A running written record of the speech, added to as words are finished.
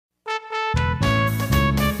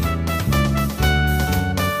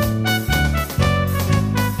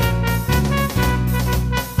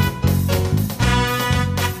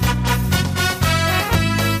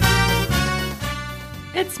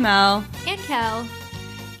Mel. And Kel.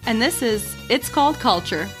 And this is It's Called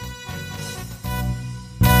Culture.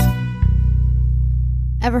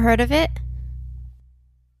 Ever heard of it?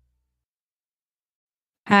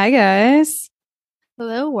 Hi, guys.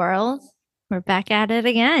 Hello, world. We're back at it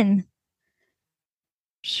again.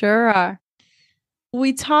 Sure are.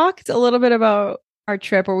 We talked a little bit about our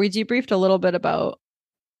trip, or we debriefed a little bit about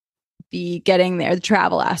the getting there, the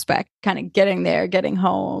travel aspect, kind of getting there, getting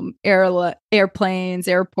home, airplanes,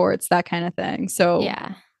 airports, that kind of thing. So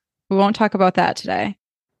yeah, we won't talk about that today,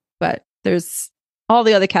 but there's all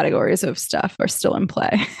the other categories of stuff are still in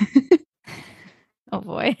play. Oh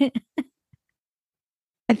boy.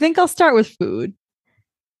 I think I'll start with food.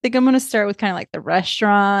 I think I'm going to start with kind of like the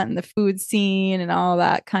restaurant and the food scene and all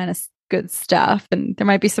that kind of good stuff. And there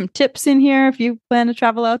might be some tips in here if you plan to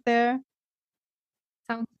travel out there.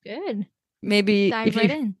 Sounds good. Maybe Dive right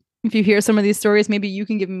in. If you hear some of these stories, maybe you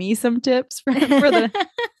can give me some tips for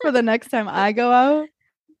the next time I go out.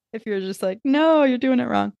 If you're just like, no, you're doing it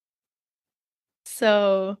wrong.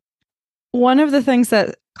 So one of the things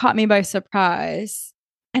that caught me by surprise,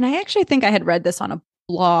 and I actually think I had read this on a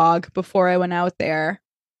blog before I went out there,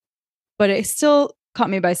 but it still caught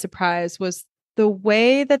me by surprise, was the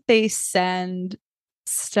way that they send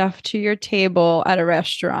stuff to your table at a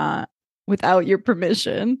restaurant without your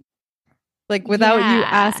permission. Like without you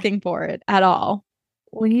asking for it at all.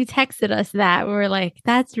 When you texted us that, we were like,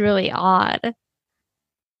 that's really odd.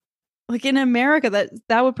 Like in America,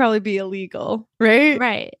 that would probably be illegal, right?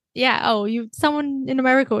 Right. Yeah. Oh, someone in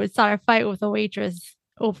America would start a fight with a waitress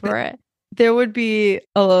over it. There would be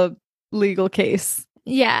a legal case.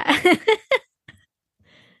 Yeah.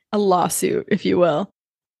 A lawsuit, if you will.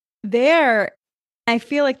 There, I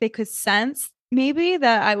feel like they could sense maybe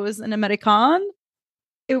that I was an American.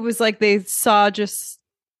 It was like they saw just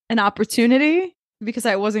an opportunity because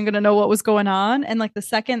I wasn't going to know what was going on. And like the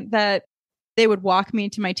second that they would walk me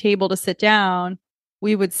to my table to sit down,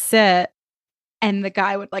 we would sit and the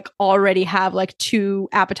guy would like already have like 2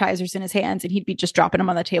 appetizers in his hands and he'd be just dropping them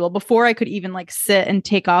on the table before I could even like sit and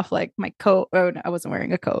take off like my coat. Oh, no, I wasn't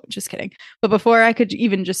wearing a coat. Just kidding. But before I could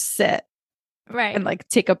even just sit and like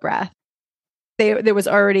take a breath, there was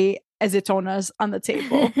already azeitonas on the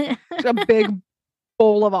table. A big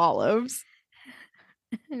bowl of olives.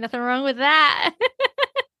 Nothing wrong with that.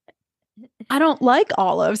 I don't like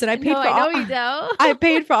olives, and I paid I know you don't. I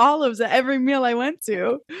paid for olives at every meal I went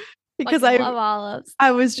to because I love olives.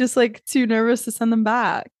 I was just like too nervous to send them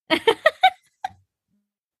back.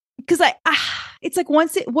 Because it's like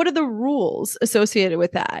what are the rules associated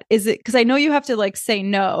with that? Is it because I know you have to like say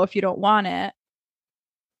no if you don't want it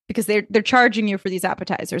because they're charging you for these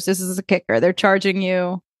appetizers. This is a kicker. They're charging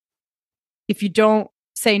you. If you don't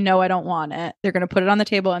say no, I don't want it, they're going to put it on the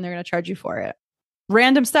table and they're going to charge you for it.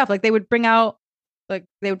 Random stuff. Like they would bring out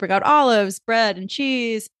olives, bread and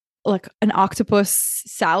cheese, like an octopus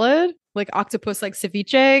salad, like octopus, like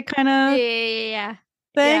ceviche kind of thing.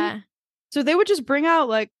 Yeah. So they would just bring out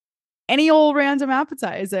like any old random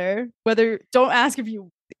appetizer, don't ask if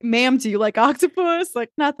you, ma'am, do you like octopus? Like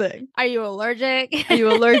nothing. Are you allergic?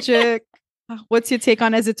 What's your take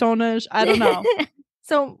on azeitonas? I don't know.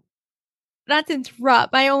 So not to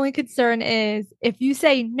interrupt, my only concern is if you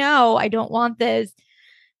say no, I don't want this,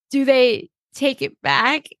 do they take it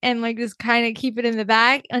back and like just kind of keep it in the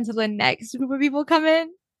back until the next group of people come in?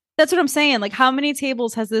 That's what I'm saying. Like how many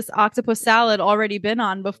tables has this octopus salad already been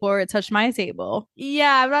on before it touched my table?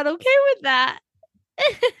 Yeah, I'm not okay with that.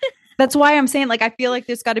 That's why I'm saying like I feel like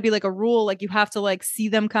there's got to be like a rule, like you have to like see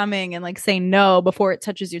them coming and like say no before it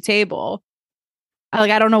touches your table.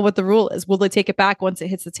 I don't know what the rule is. Will they take it back once it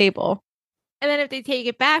hits the table? And then if they take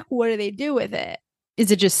it back, what do they do with it?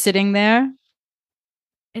 Is it just sitting there?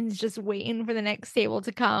 And it's just waiting for the next table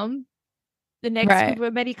to come? The next group of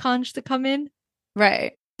Americans to come in?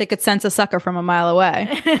 Right. They could sense a sucker from a mile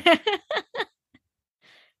away.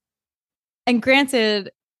 And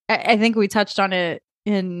granted, I think we touched on it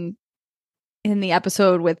in the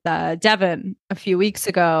episode with Devin a few weeks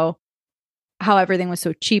ago, how everything was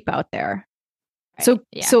so cheap out there.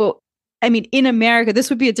 Right. So I mean, in America,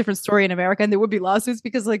 this would be a different story in America, and there would be lawsuits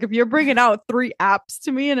because, like, if you're bringing out 3 apps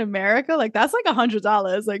to me in America, like, that's like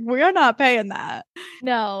 $100. Like, we are not paying that.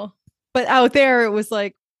 No. But out there, it was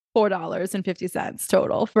like $4.50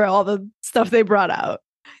 total for all the stuff they brought out.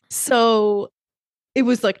 So it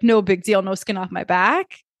was like no big deal, no skin off my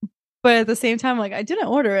back. But at the same time, like, I didn't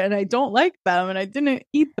order it, and I don't like them, and I didn't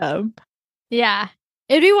eat them. Yeah,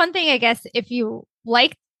 it'd be one thing, I guess, if you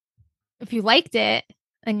liked it.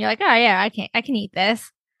 And you're like, oh yeah, I can eat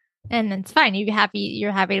this, and it's fine. You're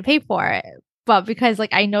happy to pay for it. but because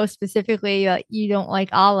like I know specifically that you don't like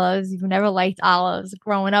olives, you've never liked olives.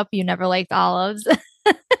 Growing up, you never liked olives.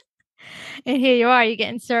 And here you are, you're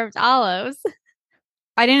getting served olives.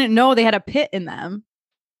 I didn't know they had a pit in them.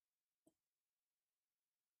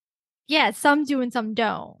 Yeah, some do and some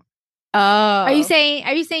don't. Oh. Are you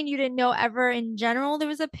saying you didn't know ever in general there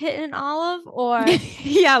was a pit in an olive or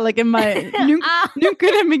Yeah, like in my Ah, nunca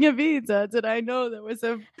pizza, did I know there was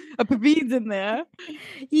a beans in there?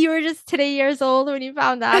 you were just 3 years old when you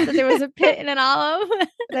found out that there was a pit in an olive?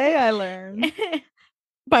 Today I learned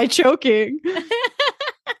by choking.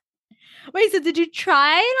 Wait, so did you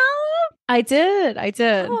try an olive? I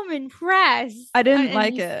did. Oh, I'm impressed. I didn't And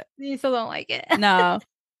like it. you still don't like it. No.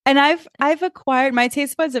 And I've acquired my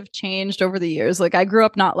taste buds have changed over the years. Like I grew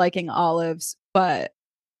up not liking olives, but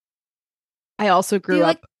I also Do you grew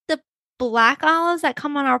like up. the black olives that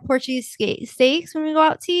come on our Portuguese steaks when we go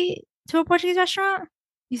out to eat to a Portuguese restaurant?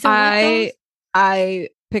 You still like those? I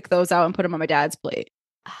pick those out and put them on my dad's plate.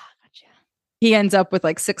 Ah, gotcha. He ends up with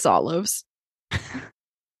like 6 olives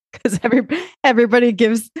because everybody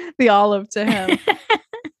gives the olive to him.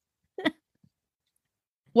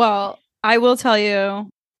 Well, I will tell you,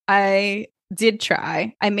 I did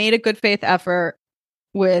try. I made a good faith effort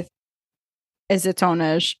with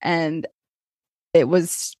azeitonas, and they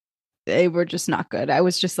were just not good. I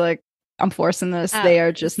was just like, I'm forcing this. They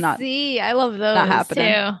are just not. See, I love those not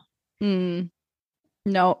happening.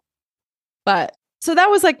 No, but so that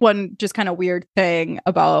was like one just kind of weird thing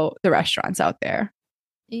about the restaurants out there.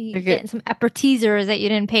 You getting some appetizers that you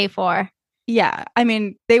didn't pay for. Yeah, I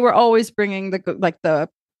mean, they were always bringing the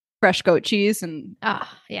fresh goat cheese, and yeah,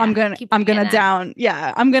 I'm gonna down.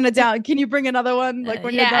 Yeah, I'm gonna down. Can you bring another one? Like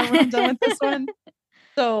when you're done, when I'm done with this one.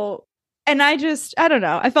 So, and I don't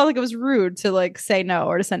know. I felt like it was rude to like say no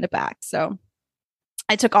or to send it back. So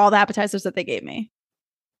I took all the appetizers that they gave me.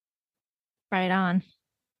 Right on.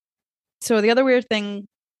 So the other weird thing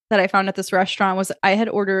that I found at this restaurant was I had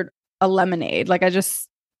ordered a lemonade. Like it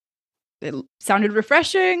sounded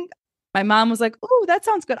refreshing. My mom was like, "Oh, that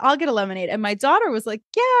sounds good. I'll get a lemonade." And my daughter was like,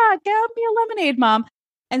 "Yeah, get me a lemonade, mom."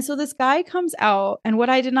 And so this guy comes out, and what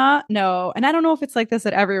I did not know, and I don't know if it's like this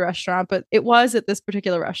at every restaurant, but it was at this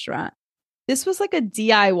particular restaurant. This was like a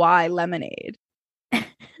DIY lemonade.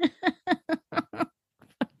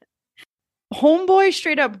 Homeboy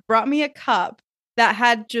straight up brought me a cup that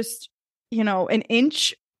had just, an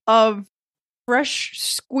inch of fresh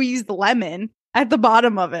squeezed lemon at the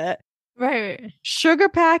bottom of it. Right. Sugar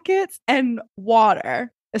packets and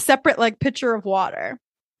water, a separate like pitcher of water.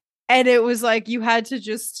 And it was like you had to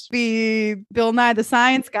just be Bill Nye the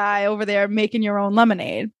Science Guy over there making your own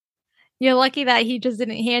lemonade. You're lucky that he just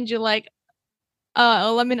didn't hand you like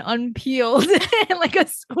a lemon unpeeled and like a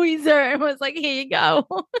squeezer and was like, "Here you go."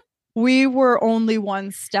 We were only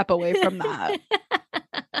one step away from that.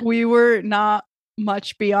 We were not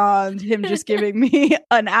much beyond him just giving me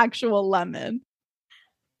an actual lemon.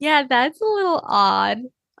 Yeah, that's a little odd.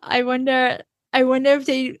 I wonder if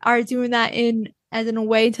they are doing that as in a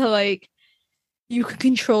way to like you can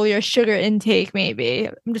control your sugar intake, maybe.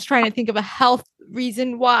 I'm just trying to think of a health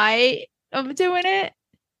reason why of doing it.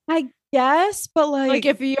 I guess, but like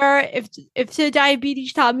if the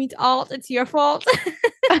diabetes top meets alt, it's your fault.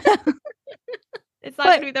 It's not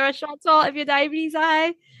gonna be the restaurant's fault if your diabetes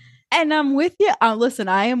high. And I'm with you. Listen,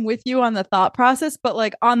 I am with you on the thought process, but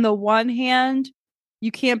like on the one hand, you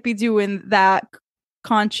can't be doing that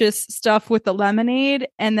conscious stuff with the lemonade,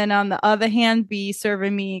 and then on the other hand, be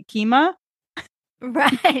serving me keema.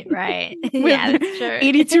 Right. Yeah, that's true.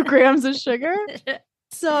 82 grams of sugar.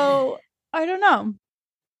 So I don't know.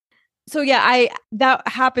 So yeah, that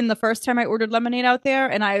happened the first time I ordered lemonade out there,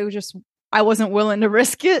 and I wasn't willing to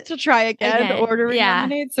risk it to try again ordering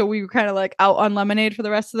lemonade. So we were kind of like out on lemonade for the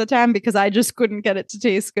rest of the time because I just couldn't get it to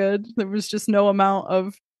taste good. There was just no amount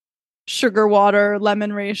of sugar, water,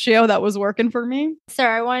 lemon ratio that was working for me. Sir,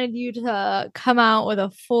 I wanted you to come out with a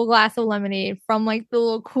full glass of lemonade from like the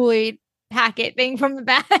little Kool-Aid packet thing from the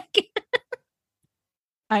back.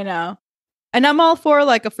 I know. And I'm all for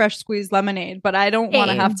like a fresh squeezed lemonade, but I don't want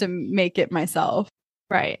to have to make it myself.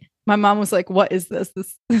 Right. My mom was like, "What is this?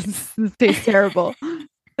 This tastes terrible."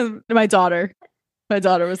 My daughter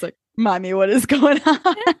was like, "Mommy, what is going on?"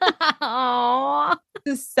 Aww.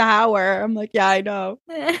 It's sour. I'm like, "Yeah, I know."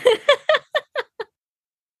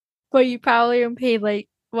 But you probably paid like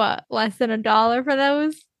what, less than $1 for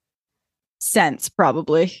those? Cents,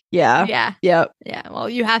 probably. Yeah. Yeah. Yep. Yeah. Well,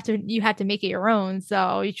 you have to make it your own,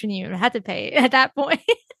 so you shouldn't even have to pay at that point.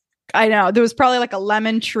 I know. There was probably like a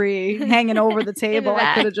lemon tree hanging over the table.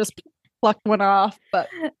 I could have just plucked one off. But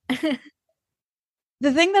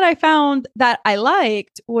the thing that I found that I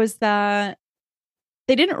liked was that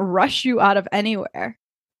They didn't rush you out of anywhere.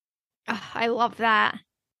 Ugh, I love that.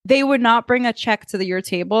 They would not bring a check to your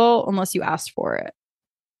table unless you asked for it.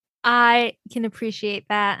 I can appreciate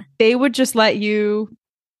that. They would just let you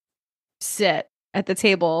sit at the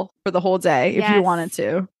table for the whole day if you Yes. wanted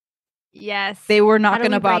to. Yes. They were How not do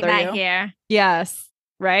going we to bring bother that you. here? Yes.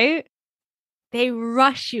 Right? They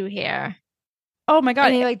rush you here. Oh my God.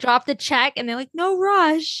 And they like drop the check and they're like, no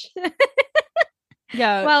rush.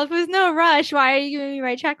 Yeah. Well, if there's no rush, why are you giving me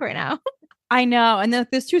my check right now? I know. And then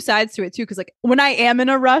there's two sides to it too. Cause like when I am in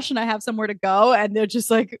a rush and I have somewhere to go and they're just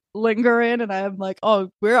like lingering and I'm like, oh,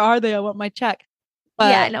 where are they? I want my check.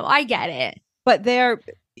 But, yeah, no, I get it. But they're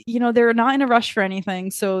not in a rush for anything.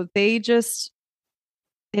 So they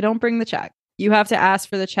don't bring the check. You have to ask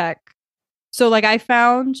for the check. So like I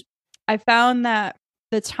found that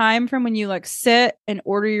the time from when you like sit and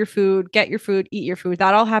order your food, get your food, eat your food,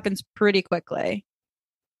 that all happens pretty quickly.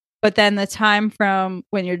 But then the time from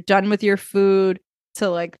when you're done with your food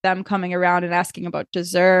to like them coming around and asking about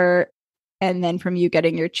dessert, and then from you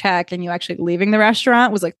getting your check and you actually leaving the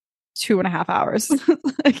restaurant was like 2.5 hours.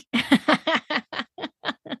 Like,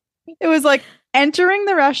 it was like entering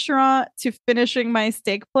the restaurant to finishing my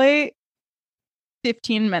steak plate,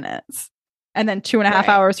 15 minutes. And then 2.5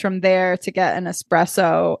 hours from there to get an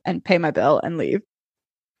espresso and pay my bill and leave.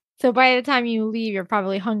 So by the time you leave, you're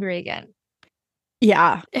probably hungry again.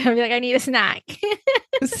 Yeah. I'll be like, I need a snack.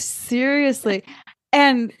 Seriously.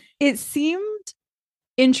 And it seemed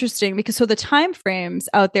interesting because so the time frames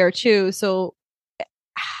out there too. So,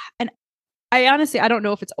 and I honestly, I don't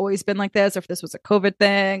know if it's always been like this or if this was a COVID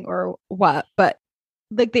thing or what, but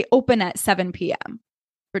like they open at 7 p.m.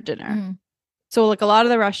 for dinner. Mm-hmm. So like a lot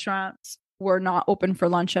of the restaurants were not open for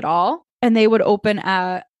lunch at all. And they would open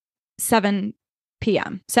at 7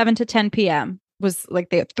 p.m. 7 to 10 p.m. was like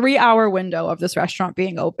the 3-hour window of this restaurant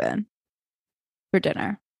being open for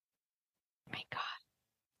dinner. Oh my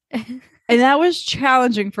God. And that was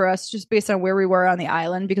challenging for us just based on where we were on the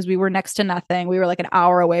island because we were next to nothing. We were like an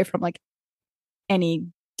hour away from like any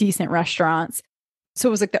decent restaurants. So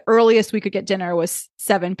it was like the earliest we could get dinner was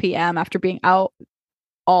 7 p.m. after being out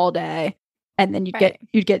all day. And then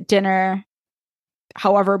you'd get dinner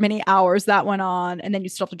however many hours that went on, and then you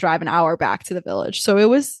still have to drive an hour back to the village. So it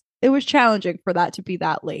was challenging for that to be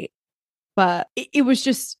that late. But it was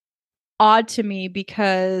just odd to me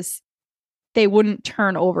because they wouldn't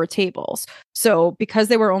turn over tables. So because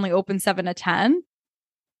they were only open 7 to 10,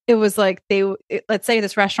 it was like let's say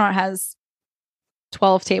this restaurant has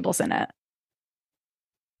 12 tables in it.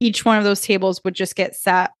 Each one of those tables would just get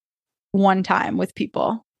sat one time with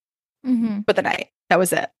people for the night. That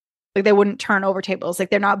was it. Like they wouldn't turn over tables. Like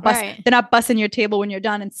they're not bussing your table when you're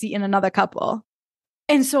done and seating another couple.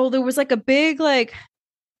 And so there was like a big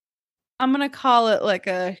I'm gonna call it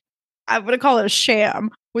a sham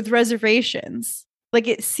with reservations. Like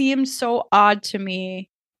it seemed so odd to me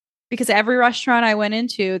because every restaurant I went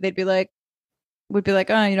into, would be like,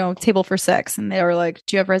 oh, table for 6, and they were like,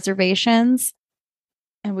 do you have reservations?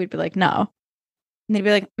 And we'd be like, no. And they'd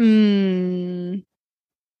be like,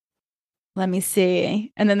 let me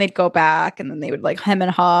see. And then they'd go back and then they would like hem and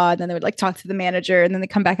haw. And then they would like talk to the manager and then they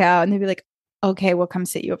come back out and they'd be like, okay, we'll come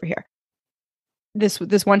sit you over here. This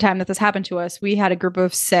one time that this happened to us, we had a group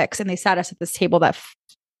of 6 and they sat us at this table that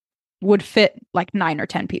would fit like 9 or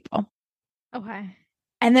 10 people. Okay.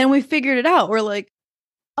 And then we figured it out. We're like,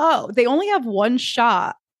 oh, they only have one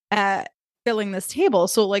shot at filling this table.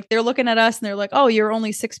 So like they're looking at us and they're like, oh, you're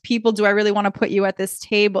only 6 people. Do I really want to put you at this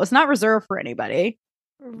table? It's not reserved for anybody.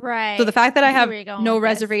 Right. So the fact that I have no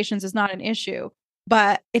reservations is not an issue.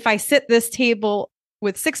 But if I sit this table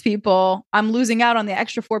with 6 people, I'm losing out on the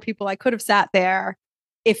extra 4 people I could have sat there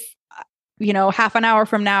if, half an hour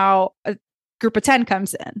from now, a group of 10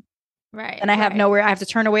 comes in. Right. And I have nowhere. I have to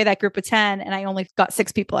turn away that group of 10 and I only got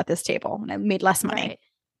 6 people at this table and I made less money. Right.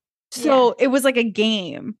 So it was like a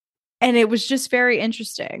game and it was just very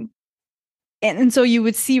interesting. And so you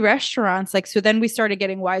would see restaurants so then we started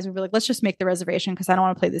getting wise. We'd be like, let's just make the reservation because I don't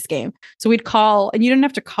want to play this game. So we'd call, and you didn't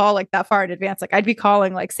have to call like that far in advance. Like I'd be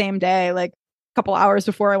calling like same day, like a couple hours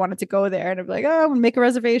before I wanted to go there. And I'd be like, oh, I'm gonna make a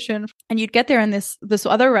reservation. And you'd get there and this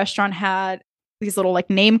other restaurant had these little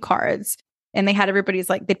like name cards and they had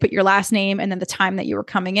everybody's like, they'd put your last name and then the time that you were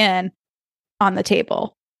coming in on the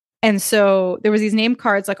table. And so there was these name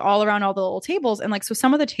cards like all around all the little tables. And like, so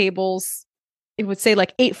some of the tables, it would say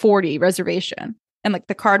like 8:40 reservation. And like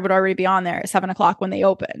the card would already be on there at 7:00 when they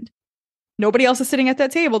opened. Nobody else is sitting at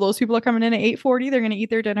that table. Those people are coming in at 8:40. They're going to eat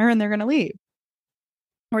their dinner and they're going to leave.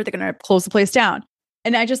 Or they're going to close the place down.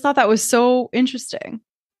 And I just thought that was so interesting.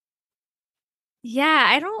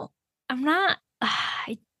 Yeah,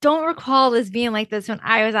 don't recall this being like this when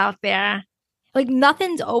I was out there. Like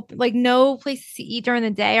nothing's open. Like no places to eat during the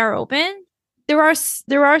day are open. There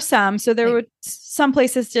are some. So there Like were some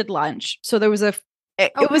places did lunch. So there was it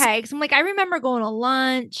was okay, because I'm like I remember going to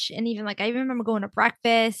lunch and even like I remember going to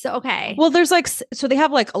breakfast. So okay, well, there's like so they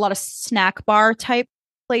have like a lot of snack bar type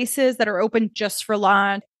places that are open just for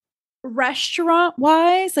lunch. Restaurant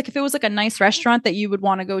wise, like if it was like a nice restaurant that you would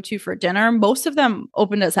want to go to for dinner, most of them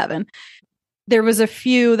opened at 7. There was a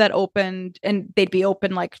few that opened and they'd be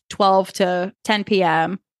open like 12 to 10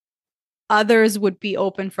 p.m. Others would be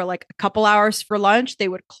open for like a couple hours for lunch. They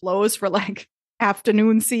would close for like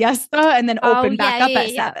afternoon siesta and then oh open back yeah, up yeah,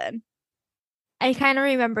 at yeah. 7. I kind of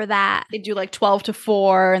remember that. They do like 12 to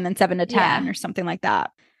 4 and then 7 to 10 Yeah. or something like that.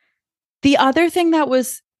 The other thing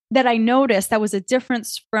that I noticed that was a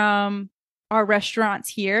difference from our restaurants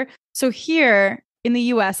here. So here in the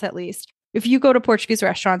US at least, if you go to Portuguese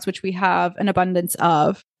restaurants, which we have an abundance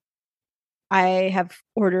of, I have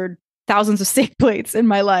ordered thousands of steak plates in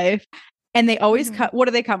my life. And they always come. What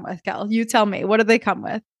do they come with, Kel? You tell me. What do they come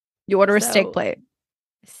with? You order a steak plate.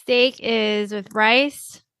 Steak is with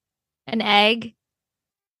rice, an egg,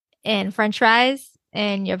 and French fries,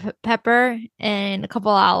 and you have pepper and a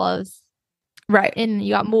couple olives. Right. And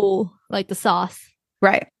you got mole, like the sauce.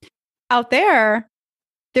 Right. Out there,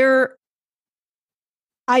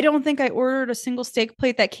 I don't think I ordered a single steak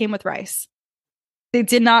plate that came with rice. They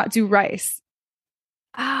did not do rice.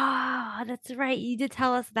 Ah, that's right. You did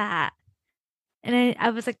tell us that. And I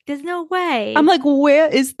was like, there's no way. I'm like, where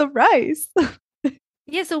is the rice?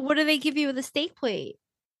 Yeah, so what do they give you with a steak plate?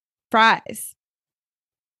 Fries.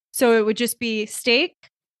 So it would just be steak,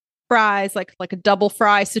 fries, like a double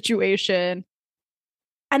fry situation.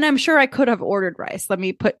 And I'm sure I could have ordered rice. Let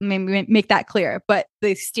me make that clear. But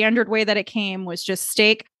the standard way that it came was just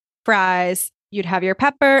steak, fries. You'd have your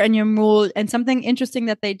pepper and your mule. And something interesting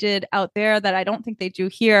that they did out there that I don't think they do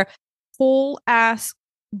here, whole ass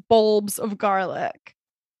bulbs of garlic.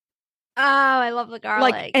 Oh, I love the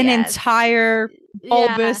garlic. Like an entire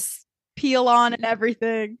bulbous peel on and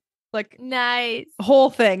everything. Like nice. Whole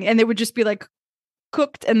thing. And they would just be like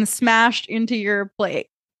cooked and smashed into your plate.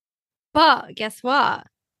 But guess what?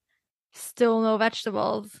 Still no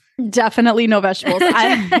vegetables. Definitely no vegetables.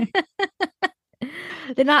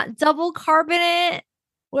 They're not double carbonate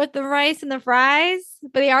with the rice and the fries,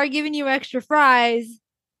 but they are giving you extra fries,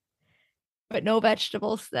 but no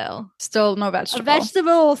vegetables still. Still no vegetable. A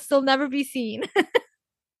vegetable will still never be seen.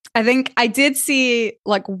 I think I did see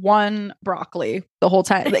like one broccoli the whole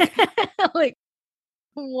time. Like, like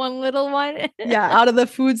one little one. Yeah, out of the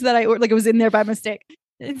foods that I ordered, like it was in there by mistake.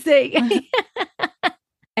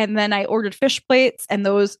 And then I ordered fish plates and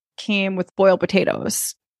those came with boiled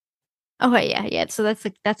potatoes. Okay, yeah. So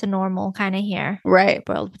that's a normal kind of here. Right.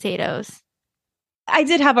 Boiled potatoes. I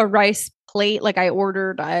did have a rice plate. Like I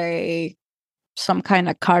ordered some kind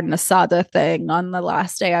of carne asada thing on the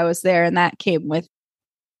last day I was there, and that came with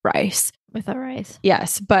rice. With a rice.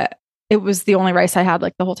 Yes, but it was the only rice I had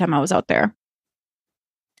like the whole time I was out there.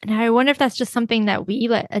 And I wonder if that's just something that we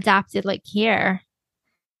adapted like here.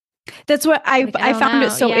 That's what I found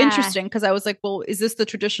it so Yeah. interesting because I was like, well, is this the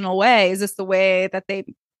traditional way? Is this the way that they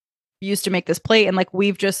used to make this plate? And like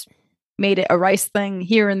we've just made it a rice thing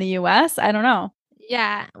here in the US. I don't know.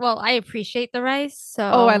 Yeah. Well, I appreciate the rice. So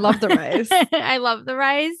I love the rice. I love the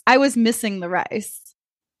rice. I was missing the rice.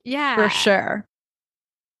 Yeah. For sure.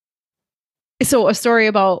 So a story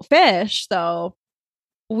about fish, though.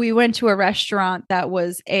 We went to a restaurant that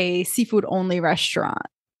was a seafood only restaurant.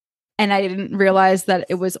 And I didn't realize that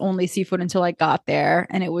it was only seafood until I got there.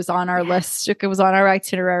 And it was on our list. It was on our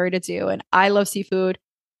itinerary to do. And I love seafood.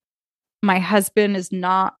 My husband is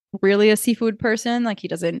not really a seafood person. Like he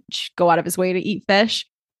doesn't go out of his way to eat fish.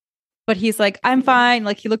 But he's like, I'm fine.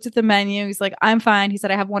 Like he looked at the menu. He's like, I'm fine. He said,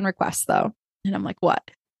 I have one request though. And I'm like, what?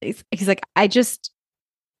 He's like, I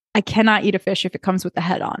cannot eat a fish if it comes with the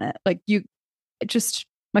head on it. Like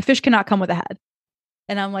my fish cannot come with a head.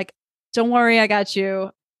 And I'm like, don't worry, I got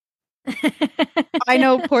you. I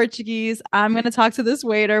know Portuguese. I'm going to talk to this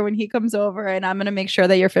waiter when he comes over and I'm going to make sure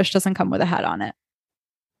that your fish doesn't come with a head on it.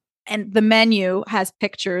 And the menu has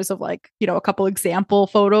pictures of like, a couple example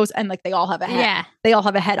photos and like they all have a head. Yeah. They all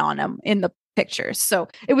have a head on them in the pictures. So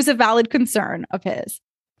it was a valid concern of his.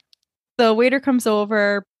 The waiter comes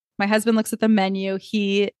over. My husband looks at the menu.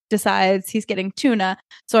 He decides he's getting tuna.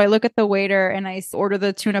 So I look at the waiter and I order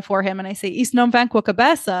the tuna for him and I say, "Isso não vem com a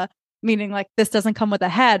cabeça," meaning like this doesn't come with a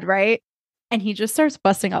head, right? And he just starts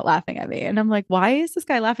busting out laughing at me. And I'm like, why is this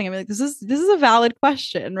guy laughing at me? Like, this is a valid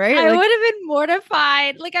question, right? I Like, would have been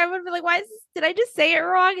mortified. Like I would have been like, why is this, did I just say it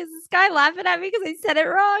wrong? Is this guy laughing at me because I said it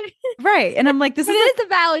wrong? right. And I'm like, this But is it is a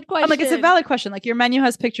valid I'm like, it's a question. valid question. Like your menu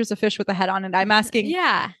has pictures of fish with a head on it. I'm asking,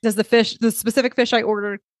 Yeah. does the specific fish I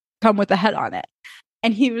ordered come with a head on it?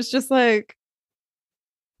 And he was just like,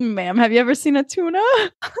 ma'am, have you ever seen a tuna?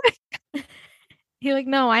 He's like,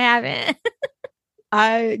 no, I haven't.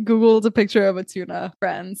 I Googled a picture of a tuna,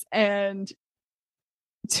 friends, and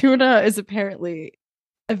tuna is apparently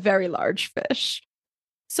a very large fish.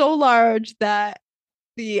 So large that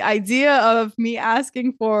the idea of me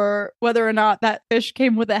asking for whether or not that fish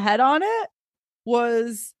came with a head on it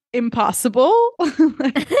was impossible.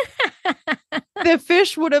 The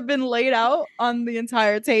fish would have been laid out on the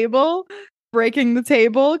entire table, breaking the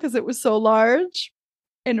table because it was so large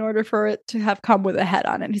in order for it to have come with a head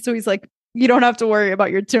on it. So he's like, you don't have to worry about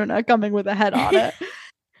your tuna coming with a head on it.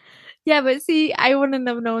 Yeah, but see, I wouldn't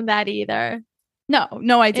have known that either.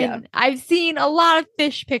 No idea. And I've seen a lot of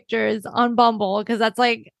fish pictures on Bumble because that's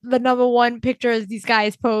like the number one pictures these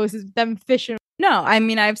guys post is them fishing. No, I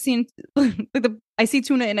mean I've seen I see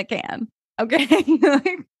tuna in a can. Okay.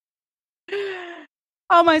 Like,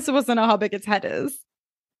 how am I supposed to know how big its head is?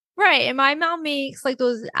 Right. And my mom makes like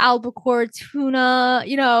those albacore tuna,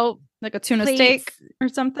 Like a tuna plates. steak or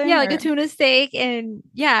something? Yeah, like or... a tuna steak. And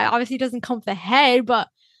yeah, obviously it doesn't come with the head, but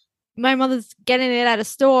my mother's getting it at a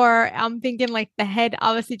store. I'm thinking like the head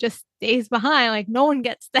obviously just stays behind. Like no one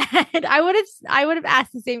gets the head. I would have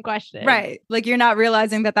asked the same question. Right. Like you're not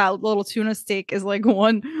realizing that little tuna steak is like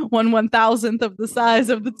one thousandth of the size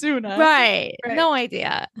of the tuna. Right. No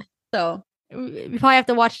idea. So we probably have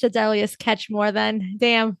to watch the Deadliest Catch more then.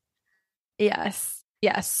 Damn. Yes.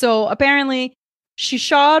 So apparently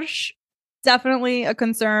Shishosh, definitely a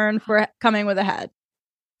concern for coming with a head.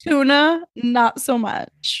 Tuna, not so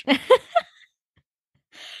much.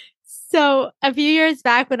 So a few years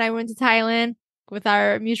back when I went to Thailand with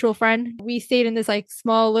our mutual friend, we stayed in this like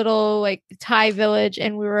small little like Thai village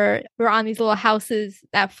and we were on these little houses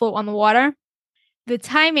that float on the water. The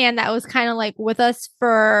Thai man that was kind of like with us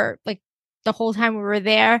for like the whole time we were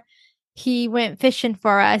there, he went fishing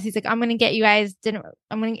for us. He's like, I'm gonna get you guys dinner.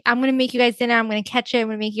 I'm gonna make you guys dinner. I'm gonna catch it. I'm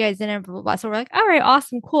gonna make you guys dinner. Blah blah blah. So we're like, all right,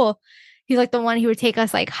 awesome, cool. He's like the one who would take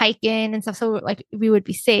us like hiking and stuff, so like we would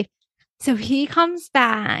be safe. So he comes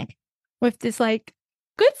back with this like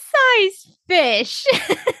good sized fish,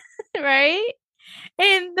 right?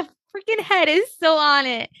 And the freaking head is still on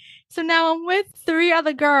it. So now I'm with three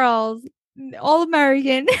other girls, all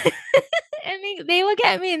American, and they look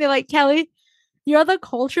at me and they're like, Kelly, you're the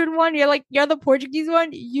cultured one. You're the Portuguese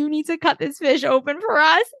one. You need to cut this fish open for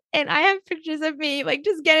us. And I have pictures of me like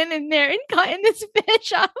just getting in there and cutting this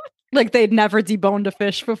fish up. Like they'd never deboned a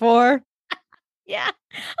fish before. Yeah.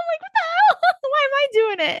 I'm like, what the hell? Why am I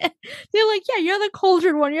doing it? They're like, yeah, you're the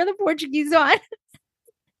cultured one. You're the Portuguese one.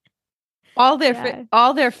 All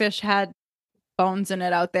their fish had bones in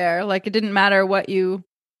it out there. Like it didn't matter what you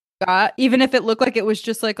got, even if it looked like it was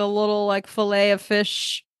just like a little like fillet of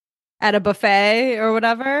fish at a buffet or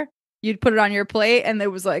whatever. You'd put it on your plate, and it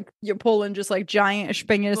was like you're pulling just like giant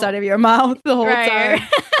spingus out of your mouth the whole time.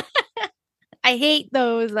 I hate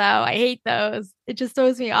those though. I hate those. It just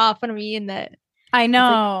throws me off when I'm eating that. I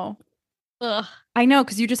know. Like, ugh. I know,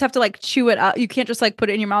 because you just have to like chew it up. You can't just like put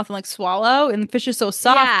it in your mouth and like swallow. And the fish is so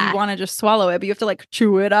soft, you want to just swallow it, but you have to like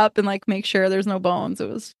chew it up and like make sure there's no bones. It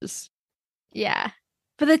was just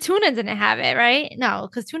But the tuna didn't have it, right? No,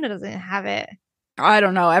 because tuna doesn't have it. I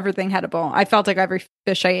don't know. Everything had a bone. I felt like every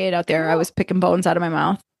fish I ate out there, I was picking bones out of my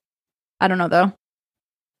mouth. I don't know though.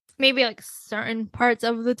 Maybe like certain parts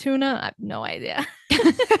of the tuna. I have no idea.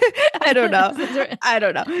 I don't know. I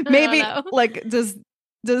don't know. Maybe don't know. Like does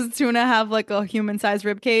tuna have like a human sized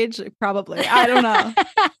rib cage? Probably. I don't know.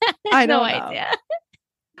 I don't know. Idea.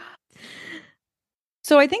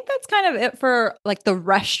 So I think that's kind of it for like the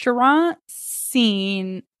restaurant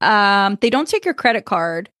scene. They don't take your credit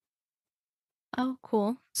card. Oh,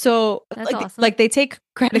 cool. So that's awesome. Like they take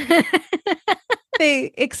credit.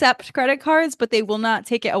 They accept credit cards, but they will not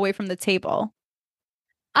take it away from the table.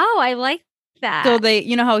 Oh, I like that. So they,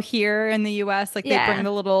 you know how here in the US, like they bring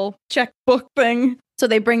the little checkbook thing. So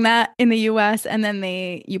they bring that in the US, and then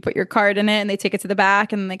you put your card in it and they take it to the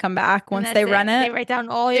back, and then they come back once they run it. They write down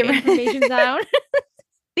all your information down.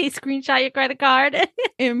 They screenshot your credit card.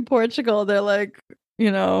 In Portugal, they're like,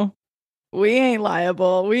 we ain't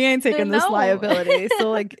liable. We ain't taking this liability.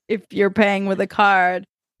 So like if you're paying with a card,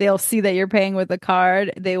 they'll see that you're paying with a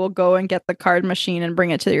card. They will go and get the card machine and bring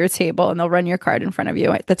it to your table, and they'll run your card in front of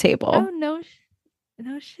you at the table. Oh, no.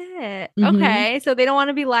 No shit. Hmm. Okay, so they don't want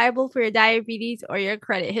to be liable for your diabetes or your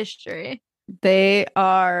credit history. They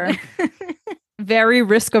are very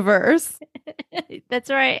risk averse. That's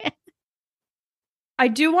right. I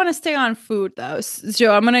do want to stay on food though.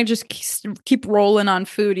 So I'm gonna just keep rolling on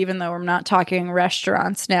food, even though we're not talking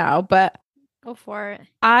restaurants now. But Go for it.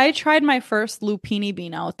 I tried my first lupini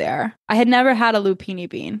bean out there. I had never had a lupini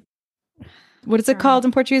bean. What is it called Girl.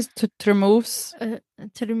 in Portuguese? Tremouse. Uh,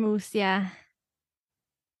 to the moose, yeah.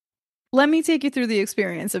 Let me take you through the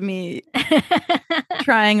experience of me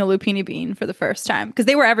trying a lupini bean for the first time because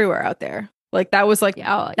they were everywhere out there. Like Yeah,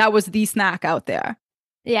 oh, that was the snack out there.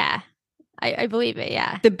 yeah. I believe it,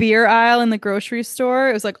 yeah. The beer aisle in the grocery store,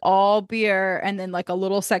 it was like all beer and then like a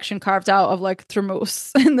little section carved out of like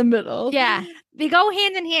thermos in the middle. Yeah. They go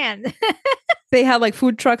hand in hand. They had like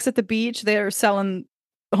food trucks at the beach. They were selling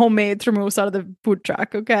homemade thermos out of the food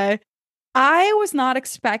truck. Okay. I was not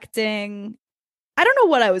expecting, I don't know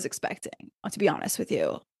what I was expecting, to be honest with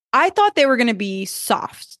you. I thought they were going to be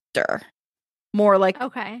softer, more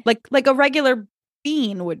Okay. like a regular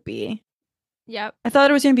bean would be. Yep. I thought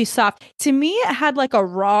it was going to be soft. To me, it had like a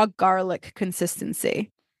raw garlic consistency.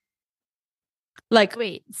 Like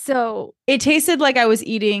Wait, so it tasted like I was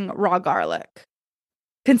eating raw garlic,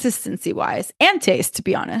 consistency wise and taste, to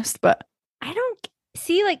be honest. But I don't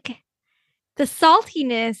see like the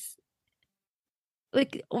saltiness.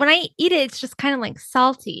 Like when I eat it, it's just kind of like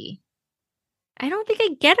salty. I don't think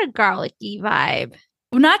I get a garlicky vibe.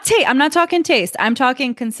 not taste. I'm not talking taste. I'm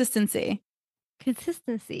talking consistency.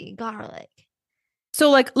 Consistency, garlic. So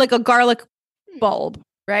like a garlic bulb,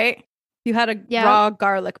 right? You had a Yeah. raw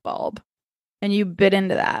garlic bulb and you bit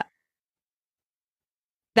into that.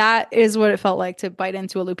 That is what it felt like to bite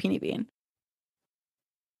into a lupini bean.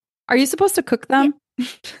 Are you supposed to cook Yeah. them?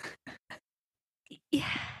 Yeah.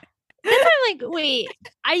 That's why I'm like, wait,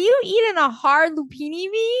 are you eating a hard lupini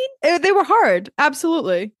bean? They were hard.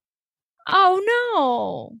 Absolutely. Oh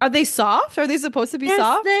no. Are they soft? Are they supposed to be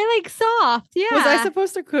soft? They're like soft. Was I Yeah.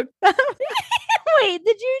 supposed to cook them? Wait,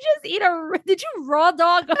 did you raw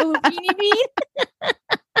dog a lupini bean?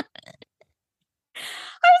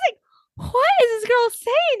 I was like, what is this girl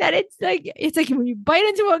saying? That it's like when you bite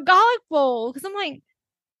into a garlic bowl. Because I'm like,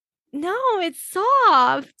 no, it's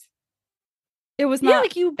soft. It was Yeah, not.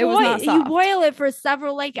 like It was not soft. you boil it for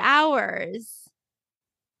several like hours.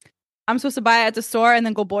 I'm supposed to buy it at the store and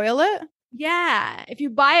then go boil it. Yeah, if you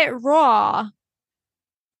buy it raw,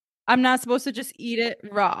 I'm not supposed to just eat it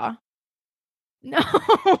raw. no.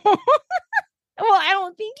 Well, I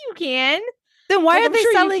don't think you can. Then why Like, are I'm they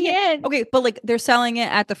sure you selling it? can. Okay, but like they're selling it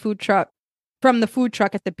at the food truck from the food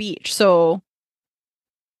truck at the beach. So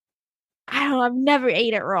I don't know. I've never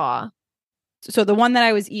ate it raw. the one that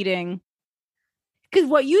I was eating, Because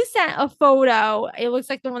what you sent a photo, it looks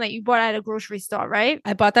like the one that you bought at a grocery store, right?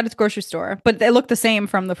 I bought that at the grocery store, but they look the same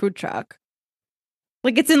from the food truck.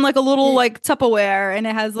 Like it's in like a little like Tupperware and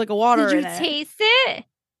it has like a water Did you in it. taste it?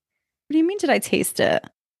 What do you mean did I taste it?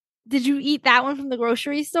 Did you eat that one from the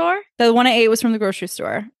grocery store? The one I ate was from the grocery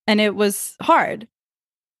store and it was hard.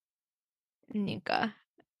 Nunca.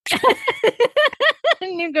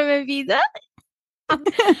 Nunca me vida.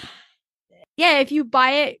 Yeah, if you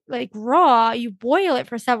buy it like raw, you boil it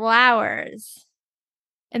for several hours.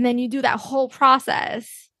 And then you do that whole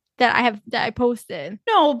process that I posted.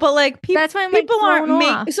 No, but like That's why I'm people like aren't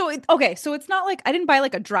off. make okay, so it's not like I didn't buy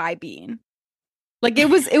like a dry bean. Like it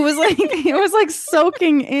was like it was like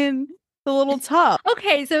soaking in the little tub.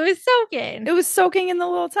 Okay, so it's soaking. It was soaking in the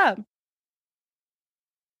little tub.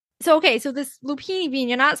 So okay, so this lupini bean,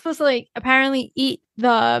 you're not supposed to like apparently eat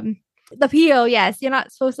the peel. Yes, you're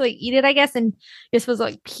not supposed to like eat it, I guess, and you're supposed to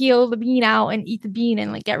like peel the bean out and eat the bean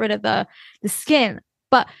and like get rid of the skin.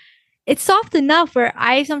 But it's soft enough where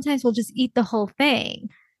I sometimes will just eat the whole thing,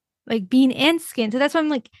 like bean and skin. So that's why I'm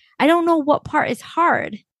like, I don't know what part is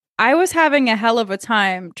hard. I was having a hell of a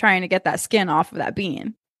time trying to get that skin off of that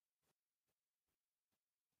bean.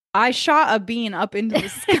 I shot a bean up into the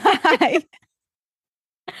sky.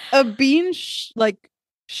 A bean like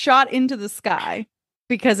shot into the sky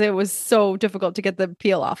because it was so difficult to get the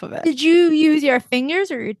peel off of it. Did you use your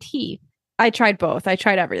fingers or your teeth? I tried both. I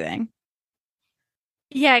tried everything.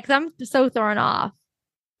 Yeah, because I'm so thrown off.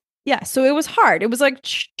 Yeah, so it was hard. It was like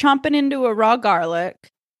chomping into a raw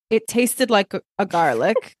garlic. It tasted like a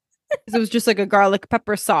garlic. It was just like a garlic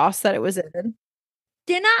pepper sauce that it was in.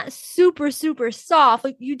 They're not super, super soft.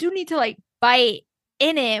 Like you do need to like bite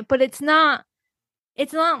in it, but it's not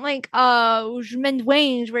like os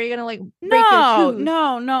amendoins where you're gonna like break your tooth.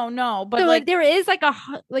 No. But so like there is like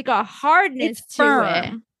a hardness it's to firm.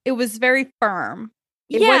 it. It was very firm.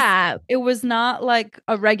 Yeah. It was not like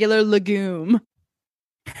a regular legume.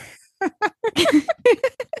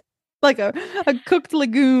 Like a cooked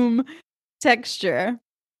legume texture,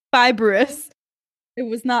 fibrous. It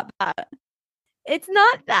was not that. It's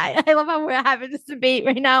not that. I love how we're having this debate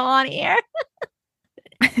right now on air.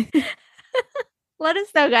 Let us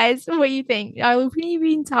know, guys, what you think. Are lupini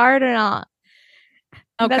beans hard or not?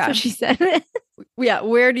 That's Okay. what she said. Yeah,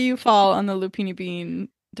 where do you fall on the lupini bean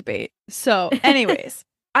debate? So, anyways,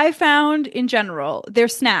 I found in general they're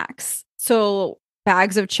snacks. So,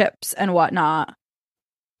 bags of chips and whatnot,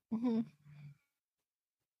 Mhm.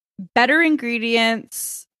 better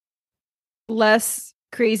ingredients, less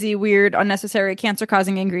crazy, weird, unnecessary cancer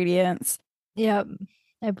causing ingredients, Yep,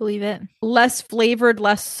 I believe it. less flavored,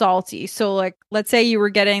 less salty. So, like, let's say you were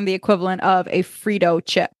getting the equivalent of a Frito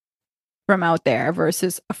chip from out there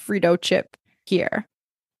versus a Frito chip here.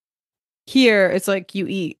 Here, it's like you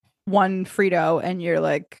eat one Frito and you're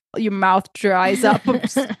like, your mouth dries up of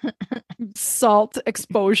salt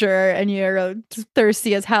exposure and you're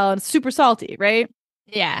thirsty as hell and it's super salty, right?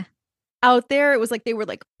 Yeah. Out there, it was like they were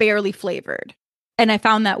like barely flavored. And I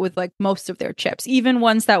found that with like most of their chips, even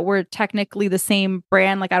ones that were technically the same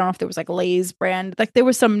brand. Like, I don't know if there was like Lay's brand, like there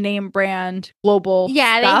was some name brand global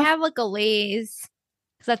Yeah, they stuff. have like a Lay's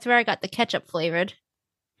because that's where I got the ketchup flavored.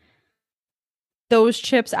 Those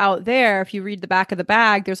chips out there, if you read the back of the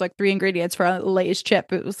bag, there's like 3 ingredients for a Lay's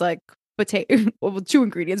chip. It was like potato, well, 2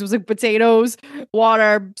 ingredients. It was like potatoes,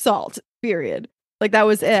 water, salt, period. Like that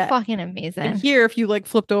was It's it. fucking And amazing. here, if you like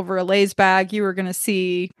flipped over a Lay's bag, you were going to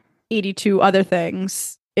see 82 other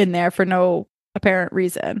things in there for no apparent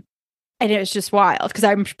reason. And it was just wild because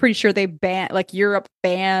I'm pretty sure they ban, like Europe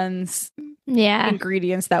bans Yeah.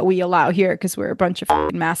 ingredients that we allow here because we're a bunch of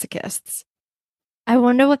fucking masochists. I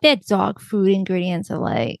wonder what their dog food ingredients are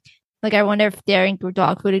like. Like, I wonder if their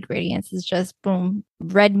dog food ingredients is just boom,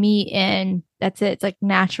 red meat and that's it. It's like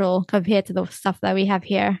natural compared to the stuff that we have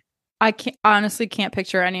here. I can't honestly can't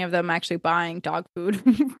picture any of them actually buying dog food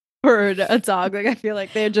for a dog. Like I feel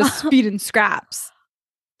like they're just feeding scraps.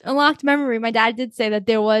 Unlocked memory. My dad did say that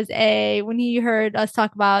there was when he heard us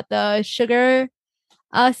talk about the sugar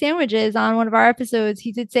sandwiches on one of our episodes,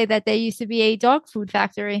 he did say that there used to be a dog food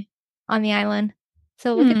factory on the island.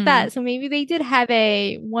 So look at Hmm. that. So maybe they did have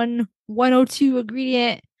a 102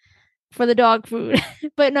 ingredient for the dog food.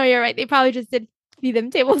 But no, you're right. They probably just did feed them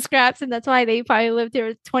table scraps, and that's why they probably lived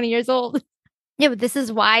here 20 years old. Yeah, but this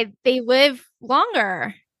is why they live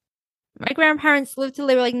longer. My grandparents lived till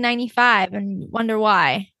they were like 95 and wonder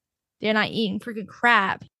why they're not eating freaking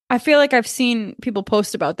crap. I feel like I've seen people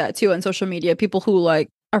post about that too on social media. People who like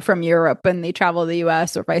are from Europe and they travel to the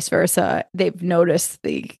US or vice versa, they've noticed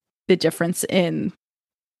the difference in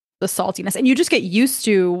the saltiness. And you just get used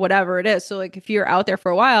to whatever it is. So like if you're out there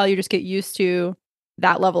for a while, you just get used to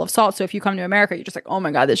that level of salt. So if you come to America, you're just like, oh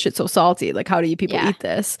my God, this shit's so salty. Like, how do you people Yeah. eat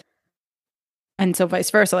this? And so vice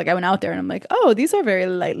versa. Like I went out there and I'm like, oh, these are very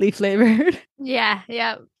lightly flavored. Yeah.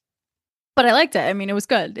 Yeah. But I liked it. I mean, it was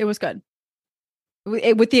good. It was good.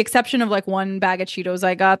 With the exception of like one bag of Cheetos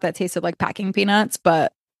I got that tasted like packing peanuts,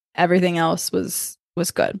 but everything else was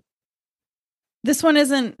good. This one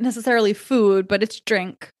isn't necessarily food, but it's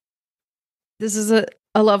drink. This is a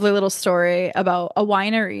lovely little story about a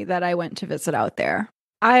winery that I went to visit out there.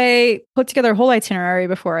 I put together a whole itinerary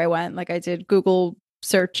before I went. Like I did Google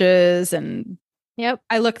searches and Yep.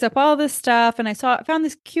 I looked up all this stuff and found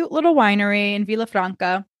this cute little winery in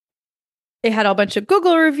Villafranca. It had a bunch of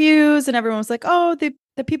Google reviews and everyone was like, oh, the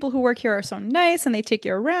people who work here are so nice and they take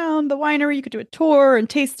you around the winery. You could do a tour and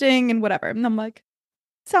tasting and whatever. And I'm like,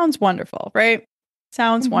 sounds wonderful, right?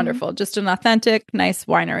 Sounds Mm-hmm. wonderful. Just an authentic, nice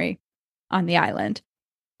winery on the island.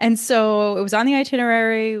 And so it was on the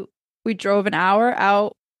itinerary. We drove an hour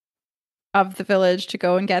out of the village to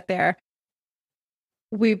go and get there.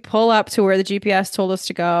 We pull up to where the GPS told us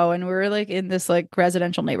to go, and we were like in this like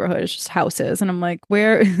residential neighborhood. It's just houses. And I'm like,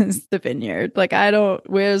 where is the vineyard? Like,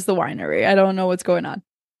 where's the winery? I don't know what's going on.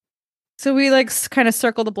 So we like kind of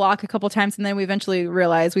circled the block a couple times, and then we eventually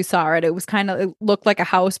realized we saw it. It was it looked like a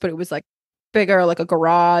house, but it was like bigger, like a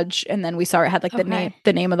garage. And then we saw it had like Okay.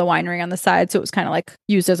 the name of the winery on the side. So it was kind of like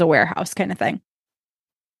used as a warehouse kind of thing.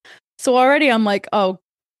 So already I'm like, oh,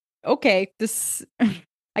 okay, this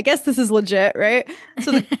I guess this is legit, right?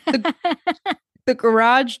 So the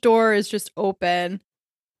garage door is just open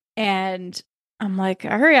and I'm like,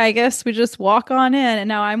 all right, I guess we just walk on in. And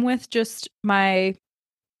now I'm with just my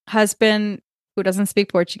husband who doesn't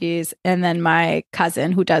speak Portuguese and then my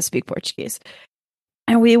cousin who does speak Portuguese.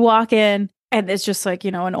 And we walk in and it's just like,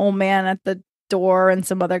 an old man at the door and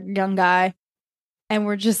some other young guy. And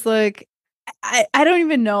we're just like, I don't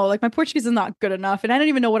even know. Like my Portuguese is not good enough and I don't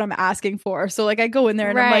even know what I'm asking for. So like I go in there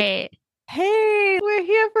and I'm like, Right. hey, we're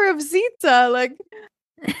here for a visita. Like,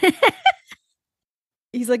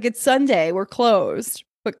 he's like, it's Sunday, we're closed,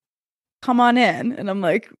 but come on in. And I'm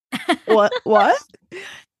like, what?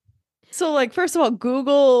 So, like, first of all,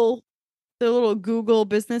 Google, the little Google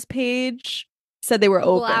business page said they were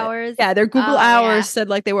Google open. hours. Yeah, their Google Oh hours yeah. said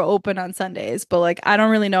like they were open on Sundays, but like I don't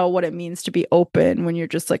really know what it means to be open when you're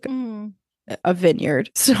just like Mm, a vineyard.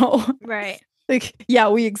 So, right. like, yeah,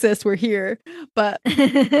 we exist, we're here. But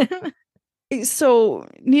so,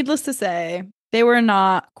 needless to say, they were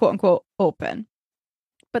not quote unquote open.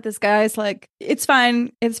 But this guy's like, it's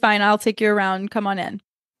fine. It's fine. I'll take you around. Come on in.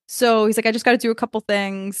 So he's like, I just got to do a couple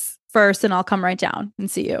things first and I'll come right down and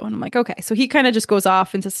see you. And I'm like, okay. So he kind of just goes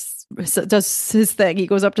off and just does his thing. He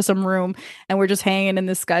goes up to some room and we're just hanging in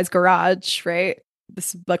this guy's garage, right?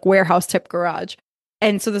 This like warehouse type garage.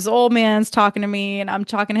 And so this old man's talking to me and I'm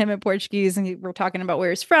talking to him in Portuguese and we're talking about where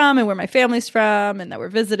he's from and where my family's from and that we're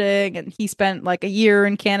visiting. And he spent like a year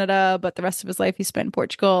in Canada, but the rest of his life he spent in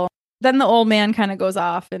Portugal. Then the old man kind of goes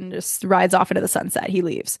off and just rides off into the sunset. He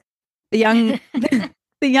leaves. The young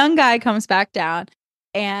the young guy comes back down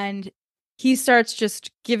and he starts just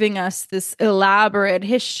giving us this elaborate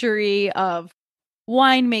history of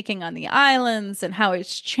winemaking on the islands and how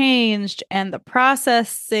it's changed and the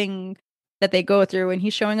processing that they go through. And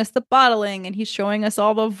he's showing us the bottling and he's showing us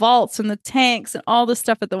all the vaults and the tanks and all the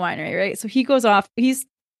stuff at the winery, right? So he goes off, he's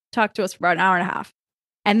talked to us for about an hour and a half.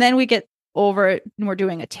 And then we get over it and we're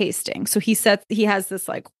doing a tasting. So he has this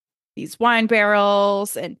like these wine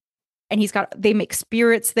barrels and they make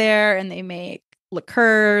spirits there and they make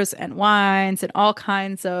liqueurs and wines and all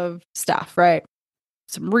kinds of stuff, right?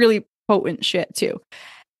 Some really potent shit too.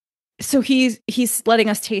 So he's letting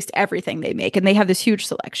us taste everything they make and they have this huge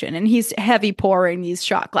selection and he's heavy pouring these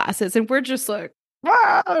shot glasses and we're just like,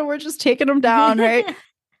 wow, we're just taking them down, right?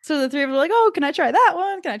 So the three of them are like, oh, can I try that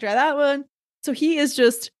one? Can I try that one? So he is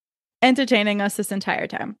just entertaining us this entire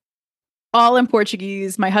time. All in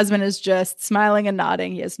Portuguese. My husband is just smiling and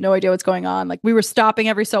nodding. He has no idea what's going on. Like we were stopping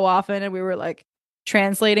every so often and we were like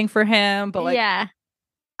translating for him, but like Yeah.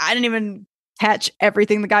 I didn't even catch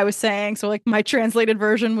everything the guy was saying. So like my translated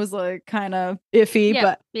version was like kind of iffy, Yep.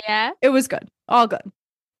 but Yeah. it was good. All good.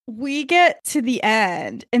 We get to the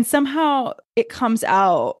end and somehow it comes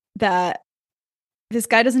out that this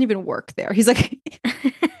guy doesn't even work there. He's like,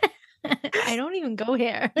 I don't even go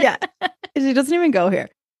here. yeah, he doesn't even go here.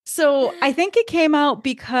 So I think it came out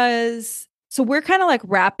because so we're kind of like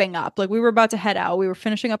wrapping up. Like we were about to head out. We were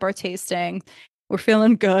finishing up our tasting. We're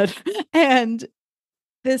feeling good. And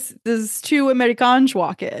this two Americans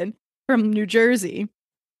walk in from New Jersey.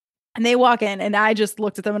 And they walk in and I just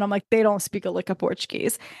looked at them and I'm like, they don't speak a lick of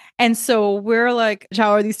Portuguese. And so we're like,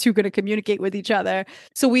 how are these two going to communicate with each other?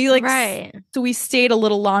 So we like, right. so we stayed a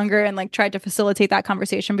little longer and like tried to facilitate that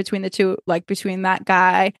conversation between the two, like between that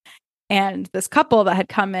guy and this couple that had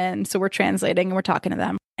come in. So we're translating and we're talking to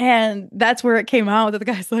them. And that's where it came out that the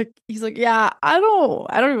guy's like, he's like, yeah, I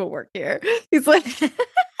don't even work here. He's like,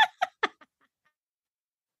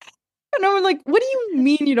 and I'm like, what do you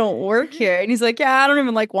mean you don't work here? And he's like, yeah, I don't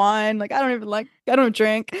even like wine. Like, I don't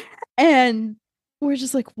drink. And we're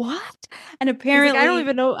just like, what? And apparently, Like, I don't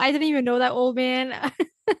even know. I didn't even know that old man.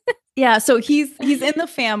 yeah. So he's in the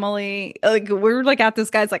family. Like, we're like at this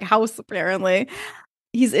guy's like house, apparently.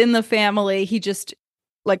 He's in the family. He just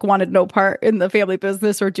like wanted no part in the family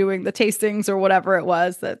business or doing the tastings or whatever it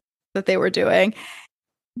was that they were doing.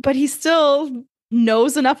 But he still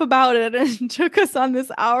knows enough about it and took us on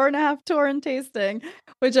this hour and a half tour and tasting,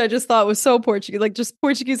 which I just thought was so Portuguese, like just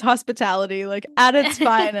Portuguese hospitality, like at its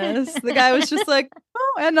finest. The guy was just like,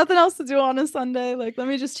 oh, I had nothing else to do on a Sunday. Like, let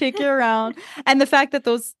me just take you around. And the fact that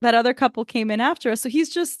that other couple came in after us, so he's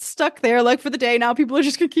just stuck there like for the day. Now people are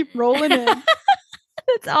just gonna keep rolling in.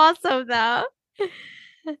 That's awesome though.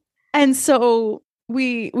 And so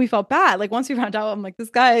we felt bad. Like once we found out, I'm like, this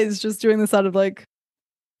guy is just doing this out of like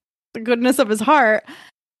the goodness of his heart.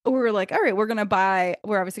 We were like, all right, we're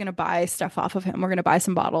obviously gonna buy stuff off of him. We're gonna buy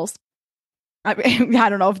some bottles. I mean, I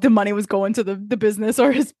don't know if the money was going to the business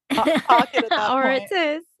or his pocket at that or point. it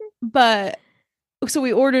is. But so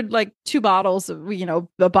we ordered like two bottles of,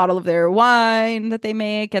 a bottle of their wine that they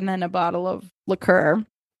make and then a bottle of liqueur.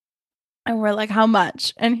 And we're like, how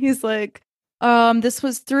much? And he's like, this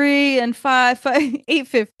was 3 and 5,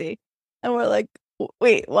 8.50. And we're like,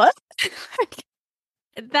 wait, what?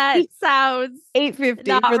 That sounds $8.50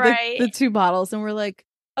 not for right. the two bottles. And we're like,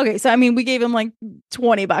 okay, so I mean, we gave him like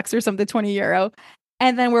 $20 or something, €20.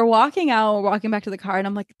 And then we're walking out, we're walking back to the car, and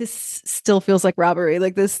I'm like, this still feels like robbery.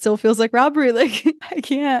 Like, this still feels like robbery. Like, I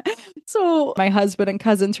can't. So my husband and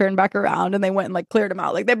cousin turned back around and they went and like cleared them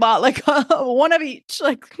out. Like, they bought like one of each,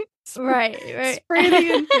 like, Right. spray the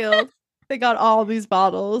infield. They got all these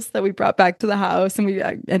bottles that we brought back to the house, and we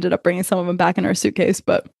ended up bringing some of them back in our suitcase.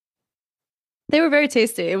 But they were very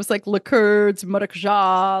tasty. It was like liqueurs,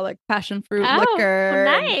 maracujá, like passion fruit Oh, liquor.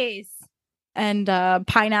 nice. And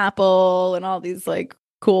pineapple and all these like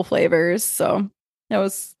cool flavors. So that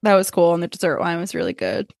was cool. And the dessert wine was really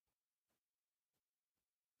good.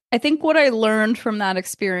 I think what I learned from that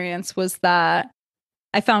experience was that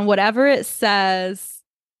I found whatever it says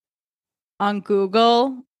on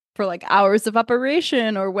Google for like hours of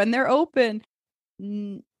operation or when they're open,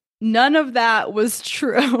 none of that was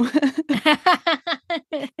true.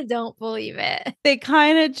 Don't believe it. They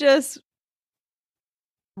kind of just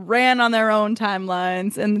ran on their own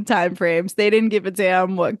timelines and the time frames. They didn't give a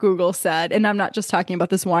damn what Google said. And I'm not just talking about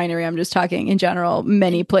this winery, I'm just talking in general.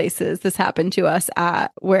 Many places this happened to us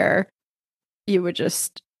at, where you would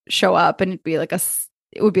just show up and it'd be like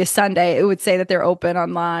it would be a Sunday. It would say that they're open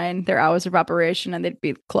online, their hours of operation, and they'd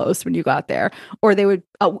be closed when you got there. Or they would,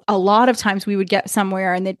 a lot of times we would get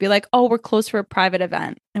somewhere and they'd be like, oh, we're closed for a private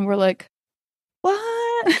event. And we're like,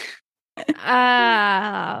 what?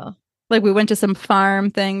 Oh. Like, we went to some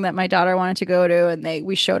farm thing that my daughter wanted to go to, and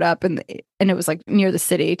we showed up, and it was like near the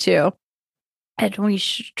city too. And we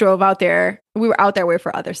drove out there. We were out there way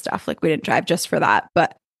for other stuff. Like, we didn't drive just for that,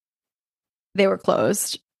 but they were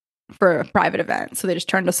closed for a private event. So they just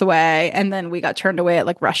turned us away. And then we got turned away at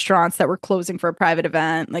like restaurants that were closing for a private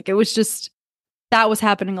event. Like, it was just, that was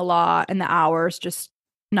happening a lot, and the hours just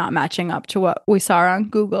not matching up to what we saw on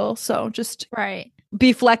Google. So just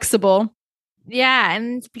be flexible. Yeah,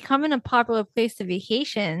 and it's becoming a popular place to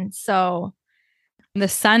vacation. So the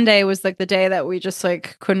Sunday was like the day that we just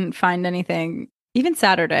like couldn't find anything. Even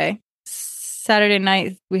Saturday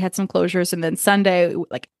night, we had some closures. And then Sunday,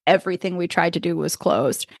 like everything we tried to do was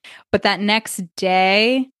closed. But that next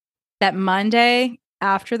day, that Monday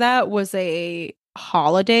after that, was a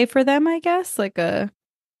holiday for them, I guess, like a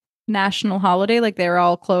national holiday. Like, they were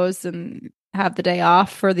all closed and have the day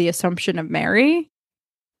off for the Assumption of Mary.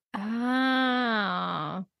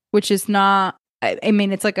 Oh. Which is not, I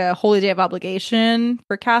mean, it's like a holy day of obligation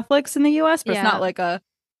for Catholics in the US, but it's not like a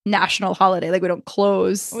national holiday. Like, we don't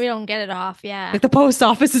close. We don't get it off, yeah. Like, the post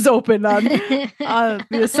office is open on the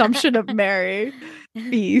Assumption of Mary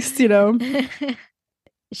feast, you know?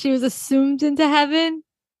 She was assumed into heaven.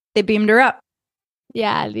 They beamed her up.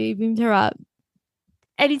 Yeah, they beamed her up.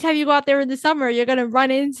 Anytime you go out there in the summer, you're going to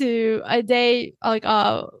run into a day, like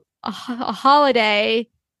a holiday,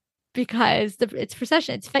 because it's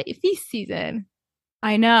procession, it's feast season.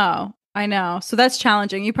 I know. So that's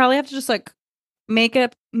challenging. You probably have to just like make an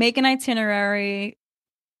itinerary,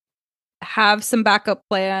 have some backup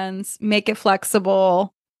plans, make it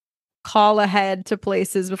flexible, call ahead to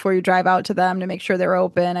places before you drive out to them to make sure they're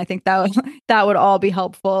open. I think that would all be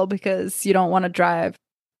helpful, because you don't want to drive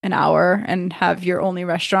an hour and have your only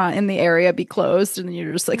restaurant in the area be closed and then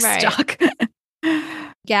you're just like stuck.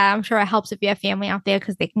 Yeah, I'm sure it helps if you have family out there,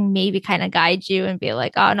 because they can maybe kind of guide you and be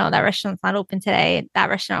like, oh no, that restaurant's not open today. That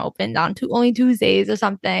restaurant opened on only Tuesdays or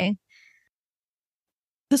something.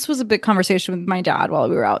 This was a big conversation with my dad while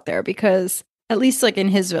we were out there, because at least like in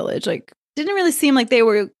his village, like, didn't really seem like they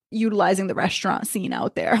were utilizing the restaurant scene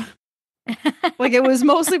out there. Like, it was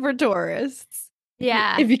mostly for tourists.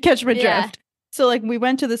 Yeah. If you catch my drift. So like, we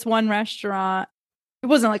went to this one restaurant. It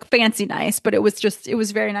wasn't like fancy nice, but it was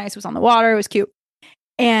very nice. It was on the water. It was cute.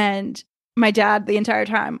 And my dad, the entire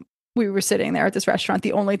time we were sitting there at this restaurant,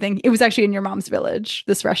 the only thing, it was actually in your mom's village,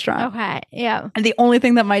 this restaurant. Okay. Yeah. And the only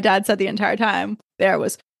thing that my dad said the entire time there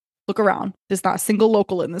was, look around. There's not a single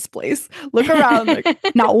local in this place. Look around. Like,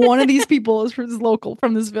 not one of these people is from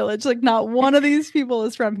this village. Like, not one of these people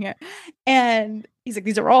is from here. And he's like,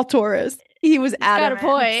 these are all tourists. He was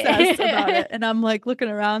adamant, obsessed about it. And I'm like looking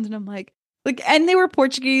around and I'm like, and they were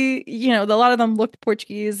Portuguese, you know, a lot of them looked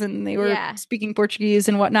Portuguese and they were speaking Portuguese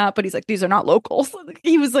and whatnot. But he's like, these are not locals.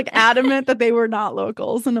 He was like adamant that they were not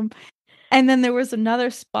locals. And then there was another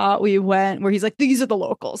spot we went where he's like, these are the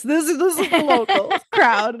locals. This is the local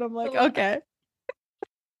crowd. And I'm like, okay.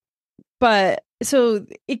 But so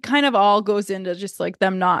it kind of all goes into just like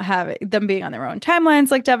them being on their own timelines,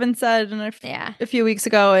 like Devin said a few weeks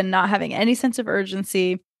ago, and not having any sense of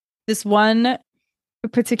urgency. This one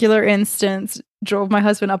particular instance drove my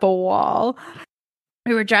husband up a wall.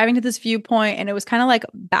 We were driving to this viewpoint, and it was kind of like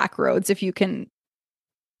back roads, if you can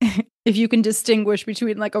distinguish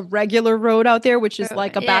between like a regular road out there, which is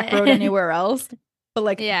like a back road anywhere else. But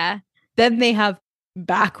like, then they have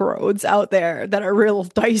back roads out there that are real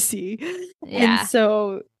dicey. And Yeah.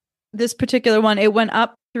 so this particular one, it went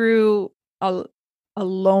up through a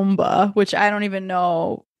lomba, which I don't even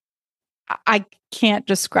know. I can't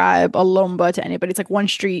describe a lomba to anybody. It's like one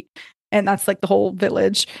street, and that's like the whole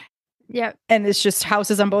village. Yep. And it's just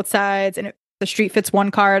houses on both sides, and the street fits one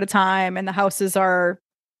car at a time, and the houses are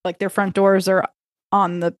like their front doors are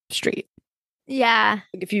on the street. Yeah.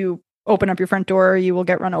 Like if you open up your front door, you will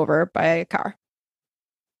get run over by a car.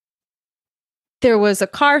 There was a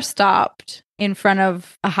car stopped in front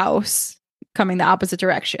of a house coming the opposite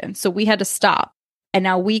direction. So we had to stop. And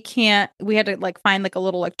now we had to like find like a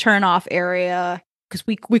little like turn off area because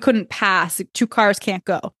we couldn't pass. Like, two cars can't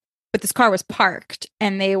go. But this car was parked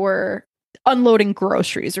and they were unloading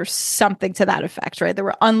groceries or something to that effect, right? They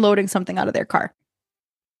were unloading something out of their car.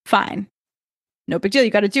 Fine. No big deal. You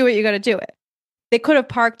got to do it. You got to do it. They could have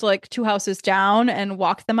parked like two houses down and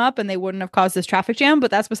walked them up and they wouldn't have caused this traffic jam, but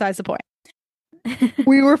that's besides the point.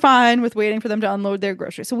 We were fine with waiting for them to unload their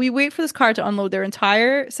groceries. So we wait for this car to unload their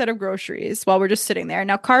entire set of groceries while we're just sitting there.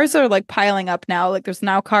 Now cars are like piling up now. Like there's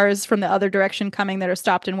now cars from the other direction coming that are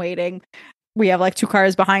stopped and waiting. We have like two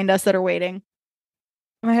cars behind us that are waiting.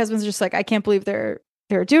 My husband's just like, I can't believe they're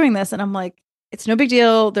doing this. And I'm like, it's no big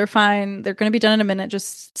deal. They're fine. They're going to be done in a minute.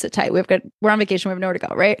 Just sit tight. We're on vacation. We have nowhere to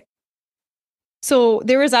go, right? So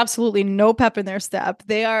there is absolutely no pep in their step.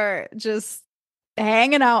 They are just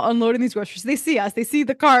hanging out, unloading these groceries. They see us. They see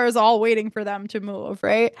the cars all waiting for them to move,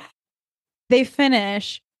 right? They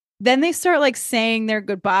finish. Then they start like saying their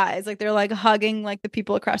goodbyes. Like they're like hugging like the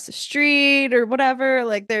people across the street or whatever.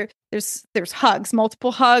 Like there's hugs,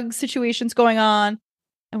 multiple hug situations going on.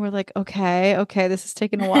 And we're like, okay, this is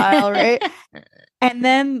taking a while, right? And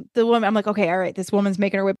then the woman, I'm like, okay, all right, this woman's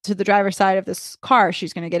making her way to the driver's side of this car.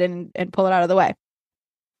 She's going to get in and pull it out of the way.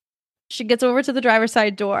 She gets over to the driver's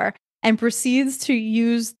side door and proceeds to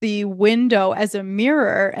use the window as a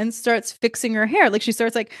mirror and starts fixing her hair. Like she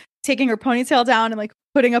starts like taking her ponytail down and like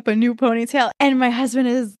putting up a new ponytail. And my husband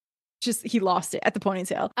is just, he lost it at the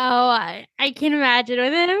ponytail. Oh, I can imagine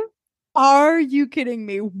with him. Are you kidding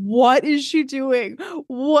me? What is she doing?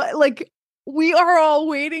 What, like, we are all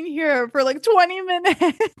waiting here for like 20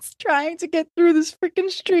 minutes trying to get through this freaking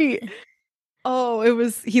street.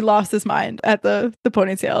 Oh, he lost his mind at the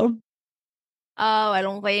ponytail. Oh, I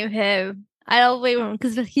don't blame him. I don't blame him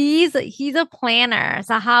because he's a planner.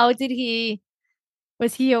 So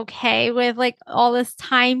was he okay with like all this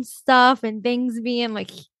time stuff and things being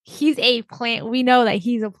like he's a plan? We know that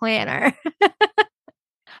he's a planner.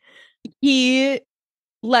 He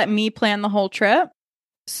let me plan the whole trip.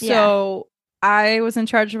 So I was in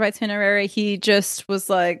charge of itinerary. He just was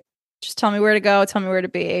like, just tell me where to go, tell me where to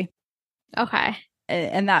be. Okay.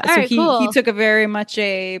 And that, all so right, he cool. took a very much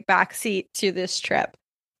a backseat to this trip,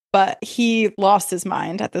 but he lost his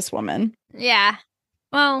mind at this woman. Yeah.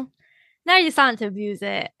 Well, now you're starting to abuse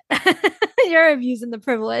it. You're abusing the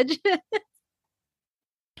privilege.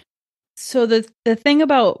 So the thing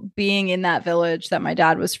about being in that village that my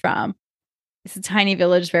dad was from, it's a tiny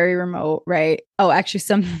village, very remote, right? Oh, actually,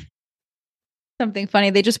 something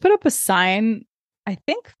funny. They just put up a sign, I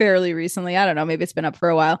think fairly recently. I don't know, maybe it's been up for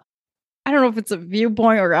a while. I don't know if it's a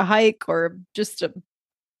viewpoint or a hike or just a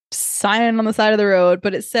sign on the side of the road,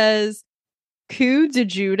 but it says Coup de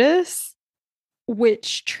Judas,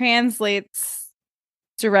 which translates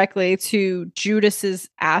directly to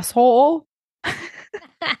Judas's asshole.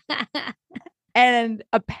 And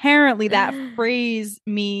apparently that phrase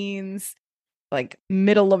means like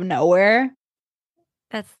middle of nowhere.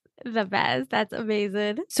 That's the best. That's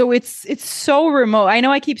amazing. So it's so remote. I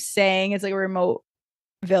know I keep saying it's like a remote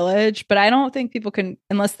village, but I don't think people can,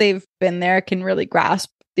 unless they've been there, can really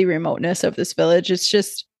grasp the remoteness of this village. It's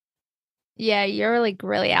just, yeah, you're like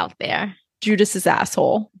really out there. Judas's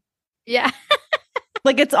asshole. Yeah.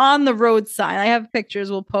 Like it's on the road sign. I have pictures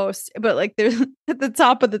we'll post, but like there's at the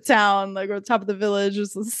top of the town, like or the top of the village,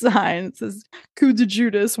 is a sign. It says Coup de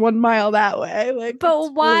Judas 1 mile that way. Like,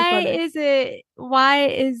 but why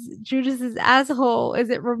is Judas's asshole? Is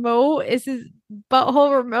it remote? Is his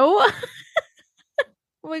butthole remote?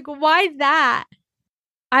 Like, why that?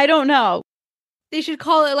 I don't know. They should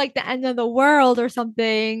call it like the end of the world or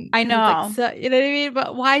something. I know. Like, so, you know what I mean?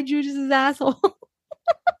 But why Judas's asshole?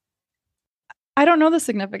 I don't know the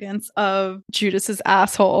significance of Judas's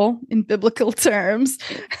asshole in biblical terms.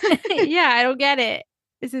 Yeah, I don't get it.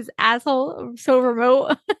 Is his asshole so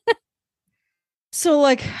remote? So,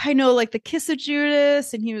 like, I know, like, the kiss of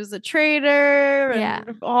Judas, and he was a traitor,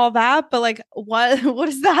 and all that. But, like, what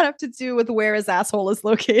does that have to do with where his asshole is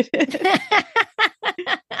located?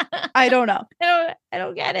 I don't know. I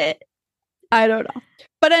don't get it. I don't know.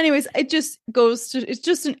 But anyways, it just goes to, it's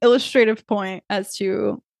just an illustrative point as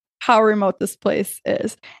to how remote this place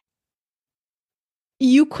is.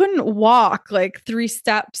 You couldn't walk like 3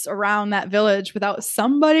 steps around that village without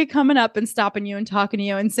somebody coming up and stopping you and talking to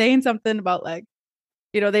you and saying something about like,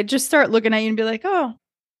 they'd just start looking at you and be like, oh,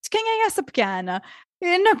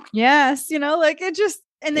 yes, like it just,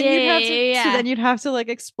 and then so then you'd have to like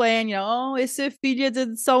explain, oh, it's a filia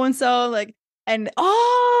did so and so, like, and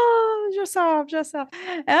oh, just off,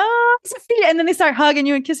 oh, it's a filia, and then they start hugging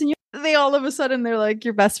you and kissing you. They all of a sudden they're like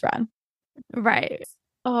your best friend, right?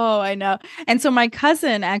 Oh, I know. And so my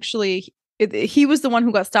cousin actually, he was the one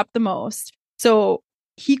who got stopped the most. So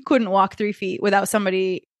he couldn't walk 3 feet without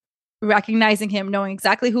somebody recognizing him, knowing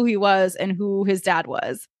exactly who he was and who his dad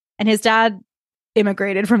was. And his dad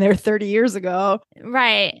immigrated from there 30 years ago.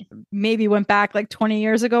 Right. Maybe went back like 20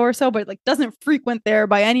 years ago or so, but like doesn't frequent there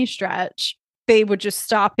by any stretch. They would just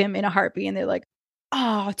stop him in a heartbeat and they're like,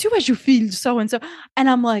 oh, tu as you feel so and so. And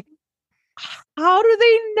I'm like, how do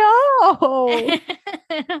they know?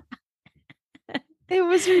 It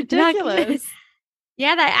was ridiculous.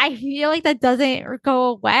 Yeah, that I feel like that doesn't go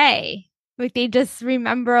away. Like they just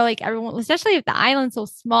remember like everyone, especially if the island's so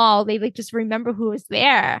small, they like just remember who was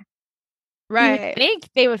there. Right. You would think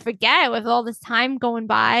they would forget with all this time going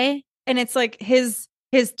by. And it's like his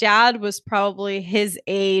dad was probably his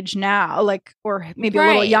age now, like, or maybe a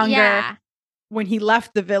little younger when he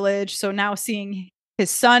left the village. So now seeing his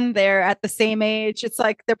son there at the same age, it's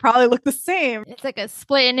like they probably look the same. It's like a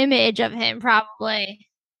split image of him, probably.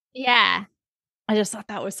 Yeah. I just thought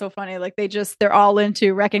that was so funny. Like they're all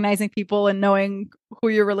into recognizing people and knowing who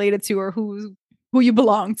you're related to or who you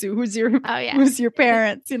belong to, who's your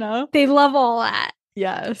parents, They love all that.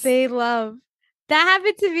 Yes. They love. That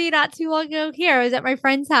happened to me not too long ago here. I was at my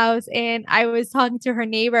friend's house and I was talking to her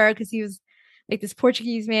neighbor because he was like this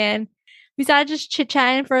Portuguese man. We started just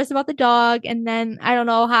chit-chatting first about the dog, and then I don't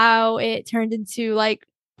know how it turned into like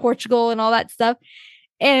Portugal and all that stuff.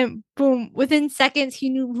 And boom, within seconds, he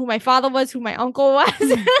knew who my father was, who my uncle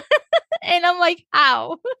was. And I'm like,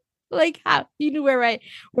 how? Like how? He knew where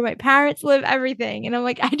my parents live, everything. And I'm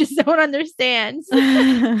like, I just don't understand.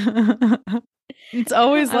 It's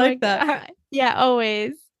always like that. Yeah,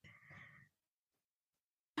 always.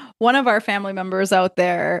 One of our family members out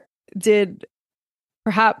there did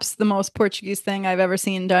perhaps the most Portuguese thing I've ever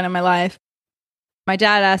seen done in my life. My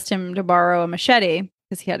dad asked him to borrow a machete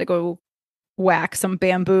because he had to go whack some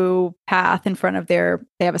bamboo path in front of they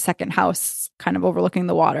have a second house kind of overlooking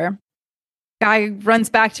the water. Guy runs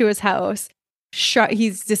back to his house. He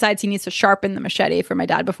decides he needs to sharpen the machete for my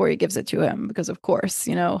dad before he gives it to him because of course,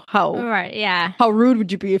 how rude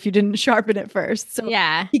would you be if you didn't sharpen it first? So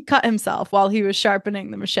he cut himself while he was sharpening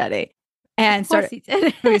the machete and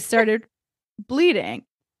he started bleeding.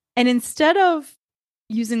 And instead of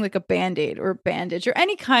using like a band-aid or a bandage or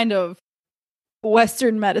any kind of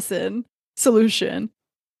Western medicine solution,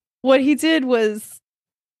 what he did was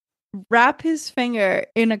wrap his finger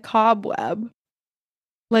in a cobweb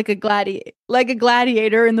like a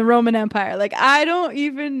gladiator in the Roman Empire. Like, I don't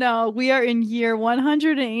even know. We are in year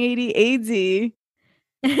 180 AD.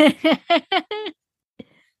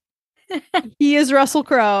 He is Russell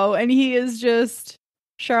Crowe and he is just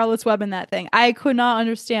Charlotte's Web in that thing. I could not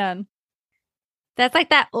understand. That's like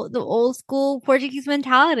the old school Portuguese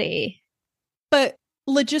mentality. But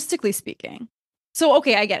logistically speaking, so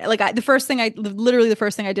okay, I get it. Like the first thing I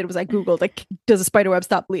did was I Googled like, does a spider web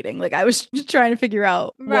stop bleeding? Like I was just trying to figure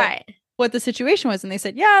out what the situation was, and they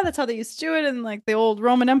said, yeah, that's how they used to do it in like the old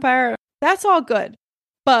Roman Empire. That's all good,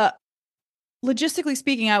 but logistically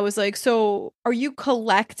speaking, I was like, so are you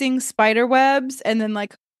collecting spider webs and then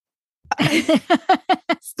like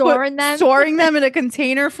storing them in a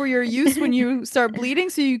container for your use when you start bleeding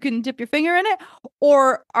so you can dip your finger in it?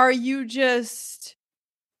 Or are you just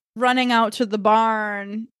running out to the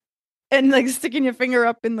barn and like sticking your finger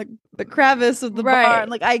up in the crevice of the barn?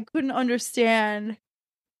 Like I couldn't understand,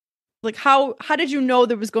 like how did you know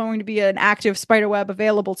there was going to be an active spider web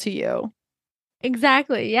available to you?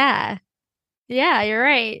 Exactly. Yeah, you're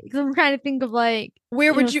right. Because I'm trying to think of like,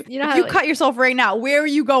 where would you if you cut yourself right now, where are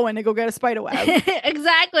you going to go get a spider web?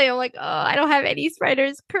 Exactly. I'm like, oh, I don't have any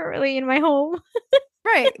spiders currently in my home.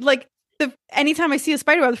 Right. Like anytime I see a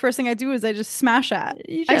spider web, the first thing I do is I just smash it.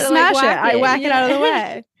 I whack it out of the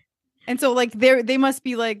way. And so like they must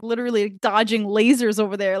be like literally dodging lasers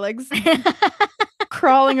over there, like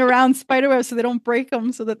crawling around spider webs so they don't break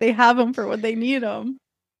them, so that they have them for when they need them.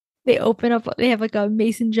 They open up, they have like a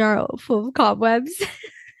mason jar full of cobwebs.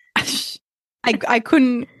 I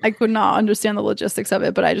could not understand the logistics of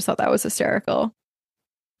it, but I just thought that was hysterical.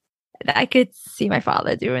 I could see my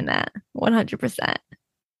father doing that 100%.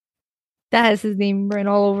 That has his name written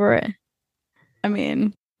all over it. I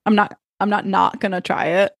mean, I'm not gonna try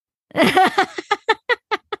it.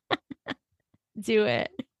 Do it.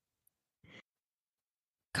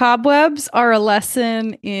 Cobwebs are a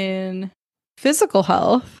lesson in physical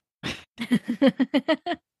health.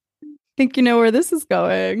 Think you know where this is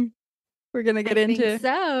going. We're gonna get I think into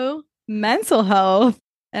so. mental health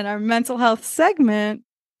and our mental health segment.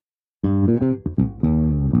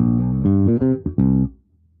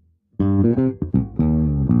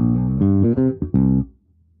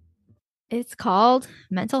 It's called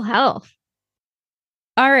mental health.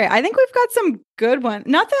 All right, I think we've got some good ones.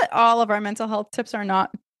 Not that all of our mental health tips are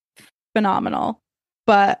not phenomenal,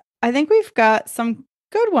 but I think we've got some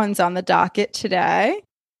good ones on the docket today.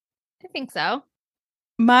 I think so.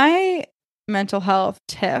 My mental health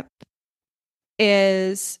tip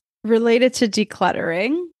is related to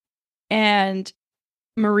decluttering and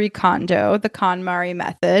Marie Kondo, the KonMari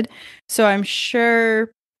method. So I'm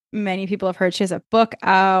sure many people have heard she has a book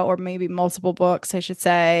out, or maybe multiple books, I should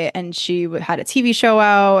say. And she had a TV show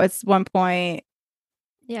out at one point,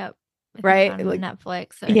 Yep. I think right? on Like,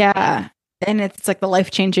 Netflix. yeah. And it's like the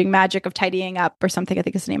life-changing magic of tidying up or something, I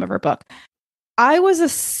think is the name of her book. I was a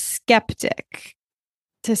skeptic,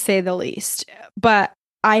 to say the least, but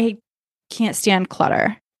I can't stand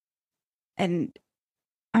clutter. And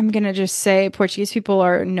I'm going to just say Portuguese people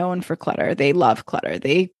are known for clutter. They love clutter.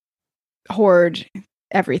 They hoard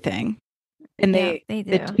everything. And Yeah, they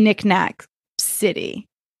the do. knick-knack city,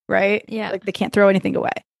 right? Yeah. Like they can't throw anything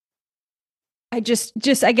away. I guess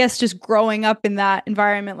just growing up in that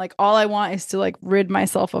environment, like all I want is to like rid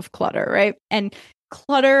myself of clutter, right? And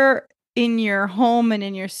clutter in your home and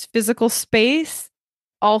in your physical space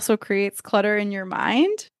also creates clutter in your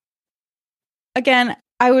mind. Again,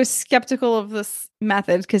 I was skeptical of this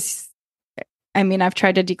method because I mean, I've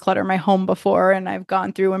tried to declutter my home before and I've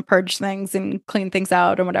gone through and purged things and cleaned things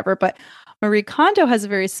out and whatever. But Marie Kondo has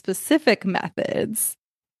very specific methods.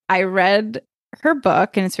 I read her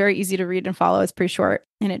book and it's very easy to read and follow. It's pretty short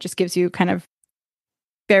and it just gives you kind of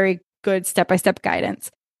very good step-by-step guidance.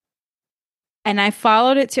 And I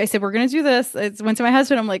followed it too. I said, we're going to do this. I went to my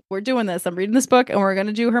husband. I'm like, we're doing this. I'm reading this book and we're going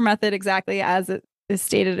to do her method exactly as it is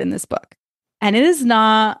stated in this book. And it is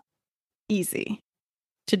not easy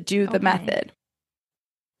to do the method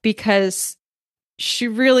because she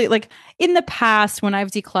really, like, in the past when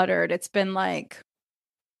I've decluttered, it's been like,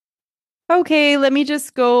 okay, let me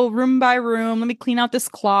just go room by room. Let me clean out this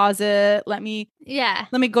closet. Let me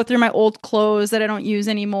go through my old clothes that I don't use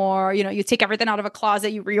anymore. You know, you take everything out of a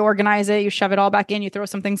closet, you reorganize it, you shove it all back in, you throw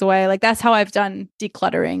some things away. Like that's how I've done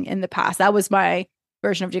decluttering in the past. That was my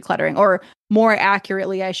version of decluttering, or more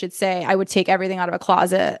accurately, I should say, I would take everything out of a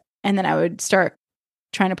closet and then I would start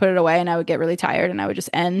trying to put it away and I would get really tired and I would just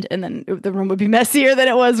end and then the room would be messier than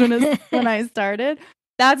it was when I started.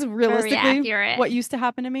 That's realistically what used to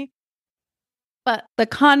happen to me. But the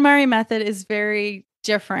KonMari method is very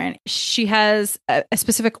different. She has a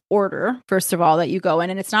specific order, first of all, that you go in,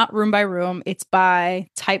 and it's not room by room. It's by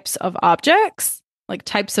types of objects, like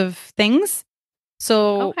types of things.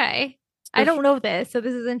 So, okay. I don't know this, so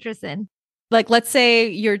this is interesting. Like, let's say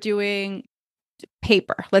you're doing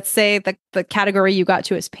paper. Let's say the category you got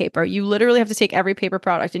to is paper. You literally have to take every paper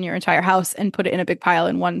product in your entire house and put it in a big pile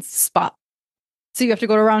in one spot. So you have to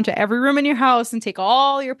go around to every room in your house and take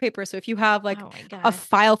all your papers. So if you have like a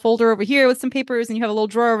file folder over here with some papers and you have a little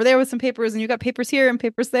drawer over there with some papers and you got papers here and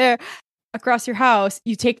papers there across your house,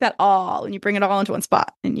 you take that all and you bring it all into one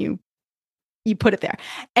spot and you put it there.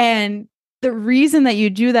 And the reason that you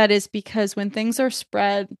do that is because when things are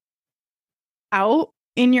spread out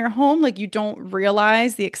in your home, like you don't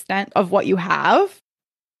realize the extent of what you have.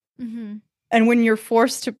 Mm-hmm. And when you're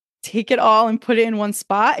forced to take it all and put it in one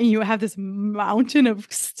spot and you have this mountain of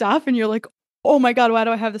stuff and you're like, oh my God, why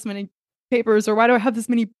do I have this many papers, or why do I have this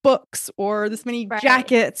many books or this many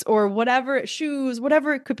jackets or whatever, shoes,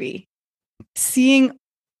 whatever it could be. Seeing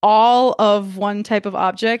all of one type of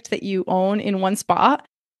object that you own in one spot,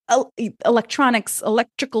 electronics,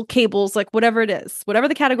 electrical cables, like whatever it is, whatever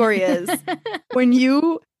the category is, when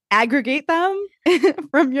you aggregate them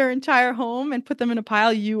from your entire home and put them in a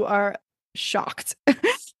pile, you are shocked.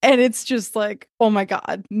 And it's just like, oh my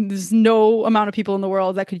God, there's no amount of people in the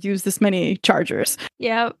world that could use this many chargers.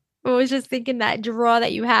 Yeah. I was just thinking that drawer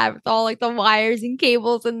that you have with all like the wires and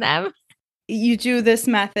cables in them. You do this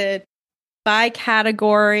method by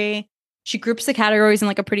category. She groups the categories in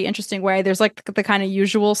like a pretty interesting way. There's like the kind of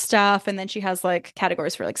usual stuff. And then she has like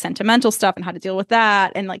categories for like sentimental stuff and how to deal with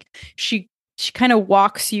that. And like she kind of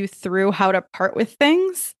walks you through how to part with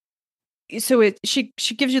things so she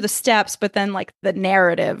gives you the steps, but then like the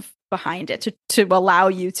narrative behind it to allow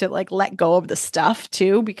you to like let go of the stuff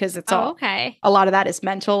too, because it's Oh, all okay. a lot of that is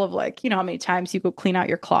mental of like, how many times you go clean out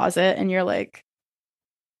your closet and you're like,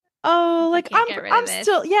 oh, I like can't get rid I'm of this.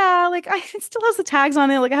 still, yeah, like it still has the tags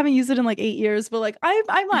on it. Like I haven't used it in like 8 years, but like I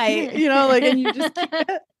might, like, and you just keep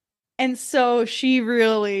it. And so she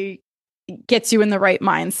really gets you in the right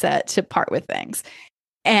mindset to part with things.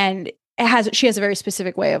 And she has a very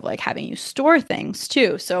specific way of like having you store things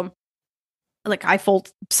too. So like I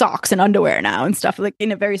fold socks and underwear now and stuff like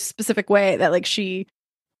in a very specific way that like she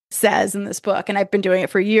says in this book. And I've been doing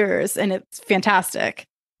it for years and it's fantastic.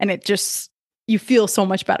 And it just, you feel so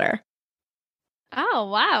much better. Oh,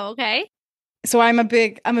 wow. Okay. So I'm a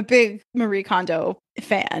big Marie Kondo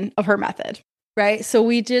fan of her method, right? So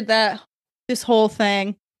we did this whole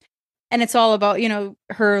thing, and it's all about,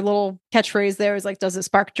 her little catchphrase there is like, does it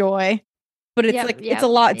spark joy? But it's Yep. like, it's a Yep.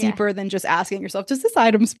 lot Yeah. deeper than just asking yourself, does this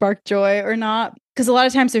item spark joy or not? Because a lot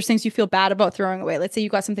of times there's things you feel bad about throwing away. Let's say you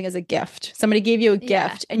got something as a gift. Somebody gave you a Yeah.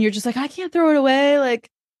 gift and you're just like, I can't throw it away. Like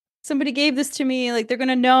somebody gave this to me. Like they're going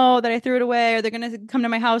to know that I threw it away, or they're going to come to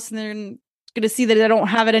my house and they're going to see that I don't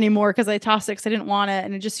have it anymore because I tossed it because I didn't want it.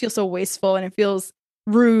 And it just feels so wasteful and it feels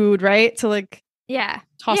rude, right? To like Yeah.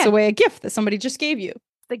 toss Yeah. away a gift that somebody just gave you.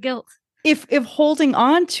 The guilt. If holding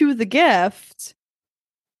on to the gift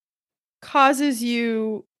causes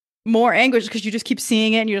you more anguish because you just keep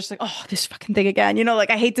seeing it and you're just like, oh, this fucking thing again.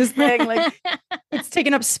 Like I hate this thing. Like it's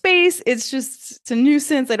taking up space. It's a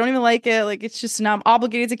nuisance. I don't even like it. Like it's just now I'm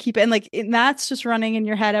obligated to keep it. And like that's just running in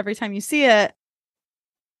your head every time you see it.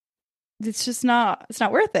 It's not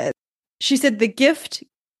worth it. She said the gift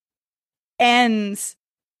ends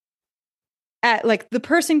at like the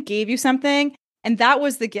person gave you something and that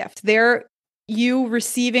was the gift. You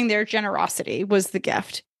receiving their generosity was the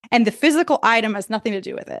gift. And the physical item has nothing to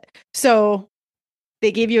do with it. So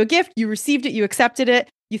they gave you a gift, you received it, you accepted it,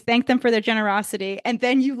 you thanked them for their generosity, and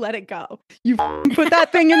then you let it go. You put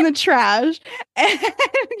that thing in the trash and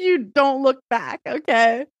you don't look back,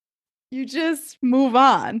 okay? You just move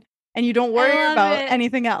on and you don't I worry love about it.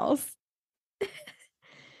 anything else.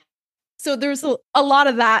 So there's a lot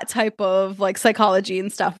of that type of like psychology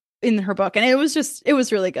and stuff in her book. And it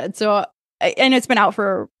was really good. So, and it's been out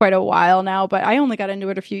for quite a while now, but I only got into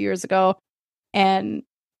it a few years ago. And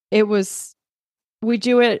we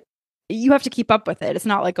do it, you have to keep up with it. It's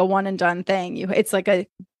not like a one and done thing. It's like a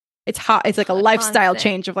lifestyle Constant.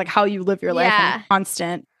 change of like how you live your life and Yeah. a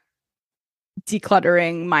constant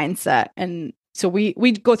decluttering mindset. And so we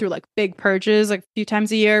go through like big purges like a few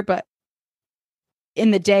times a year, but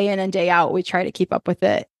in the day in and day out, we try to keep up with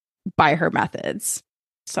it by her methods.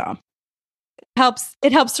 So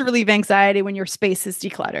it helps to relieve anxiety when your space is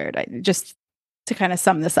decluttered. Just to kind of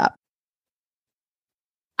sum this up.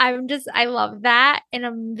 I love that. And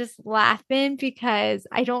I'm just laughing because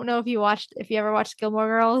I don't know if you ever watched Gilmore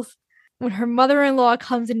Girls. When her mother-in-law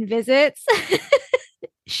comes and visits,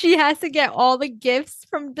 she has to get all the gifts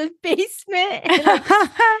from the basement and like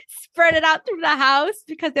spread it out through the house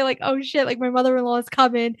because they're like, oh shit, like my mother-in-law is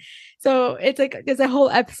coming. So it's like there's a whole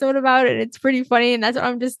episode about it. And it's pretty funny. And that's what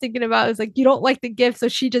I'm just thinking about is like you don't like the gift, so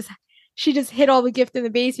she just hid all the gift in the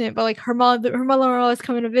basement, but like her mother-in-law is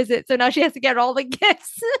coming to visit, so now she has to get all the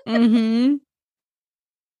gifts. Mm-hmm.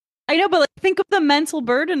 I know, but like, think of the mental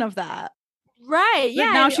burden of that. Right? Like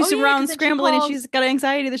Yeah. now she's around scrambling and Calls, she's got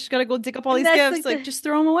anxiety that she's got to go dig up all and these that's gifts. like Like, just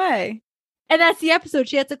throw them away. and that's the episode.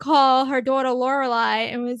 She had to call her daughter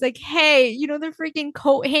Lorelai and was like, "Hey, you know the freaking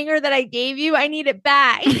coat hanger that I gave you? I need it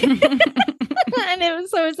back." And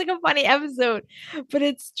it's like a funny episode, but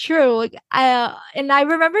it's true. Like I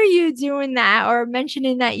remember you doing that or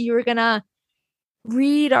mentioning that you were gonna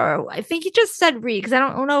read, or I think you just said read because I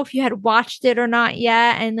don't know if you had watched it or not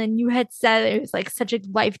yet. And then you had said it was like such a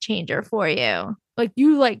life changer for you. Like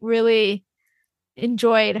you like really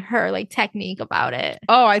enjoyed her like technique about it.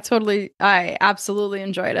 Oh, I absolutely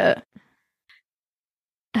enjoyed it.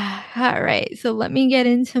 All right, so let me get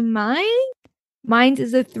into mine. Mine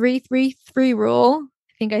is a 3-3-3 rule.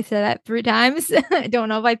 I think I said that 3 times. I don't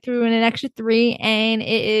know if I threw in an extra three. And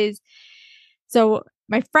it is so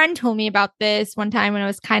my friend told me about this one time when I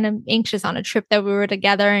was kind of anxious on a trip that we were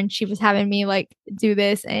together, and she was having me like do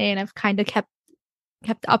this, and I've kind of kept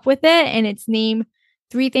up with it. And it's named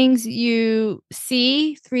 3 things you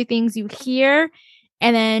see, 3 things you hear,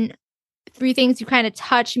 and then 3 things you kind of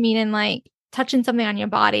touch, meaning like touching something on your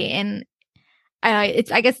body. And I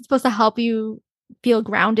guess it's supposed to help you feel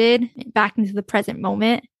grounded back into the present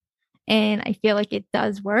moment. And I feel like it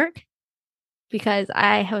does work because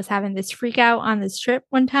I was having this freak out on this trip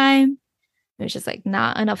one time. It was just like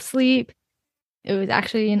not enough sleep. It was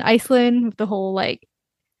actually in Iceland with the whole like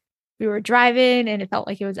we were driving and it felt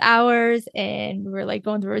like it was hours and we were like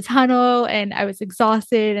going through a tunnel and I was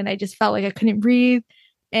exhausted and I just felt like I couldn't breathe.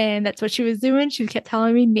 And that's what she was doing. She kept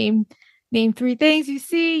telling me, name 3 things you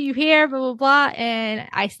see, you hear, blah, blah, blah. And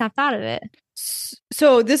I snapped out of it.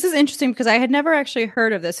 So this is interesting because I had never actually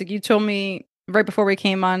heard of this. Like you told me right before we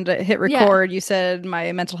came on to hit record, you said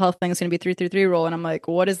my mental health thing is going to be 333 rule. And I'm like,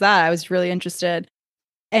 what is that? I was really interested.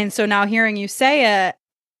 And so now hearing you say it,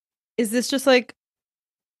 is this just like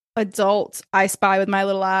adult I spy with my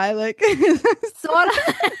little eye? Like sort of.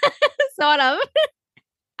 Sort of.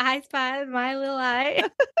 I spy with my little eye.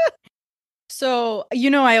 So,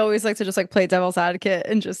 I always like to just like play devil's advocate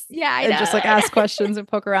and just just like ask questions and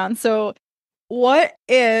poke around. So, what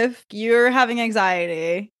if you're having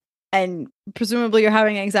anxiety and presumably you're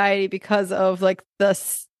having anxiety because of like the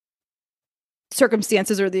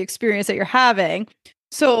circumstances or the experience that you're having?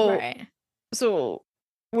 So, so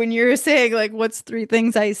when you're saying like, what's 3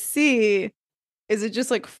 things I see? Is it just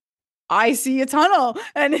like, I see a tunnel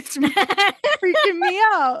and it's freaking me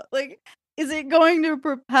out? Like, is it going to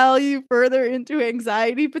propel you further into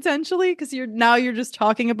anxiety potentially? Because you're just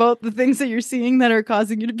talking about the things that you're seeing that are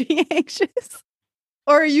causing you to be anxious.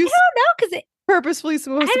 Or are you I don't know because purposefully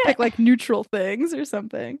supposed to pick like neutral things or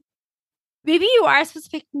something? Maybe you are supposed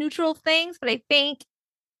to pick neutral things, but I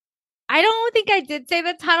don't think I did say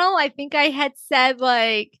the tunnel. I think I had said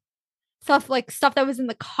like stuff that was in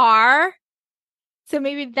the car. So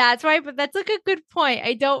maybe that's why, but that's like a good point.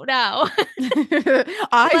 I don't know.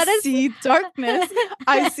 I see darkness.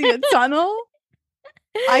 I see a tunnel.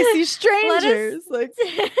 I see strangers.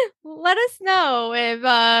 Let us know if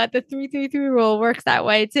the 333 rule works that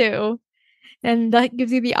way too. And that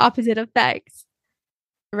gives you the opposite effects.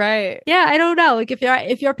 Right. Yeah, I don't know. Like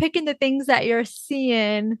if you're picking the things that you're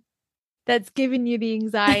seeing that's giving you the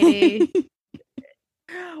anxiety.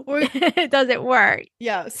 It doesn't work.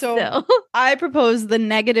 Yeah. So I propose the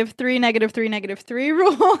 -3, -3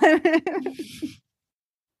 rule.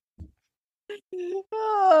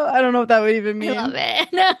 Oh, I don't know what that would even mean. I love it.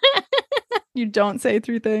 You don't say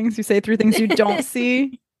 3 things. You say 3 things you don't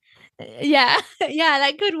see. Yeah. Yeah,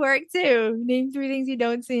 that could work too. Name 3 things you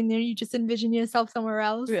don't see and then you just envision yourself somewhere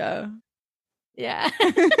else. Yeah. Yeah.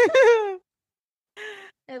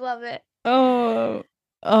 I love it. Oh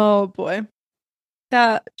boy.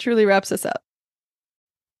 That truly wraps us up.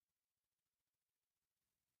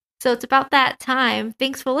 So it's about that time.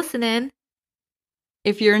 Thanks for listening.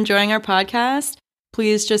 If you're enjoying our podcast,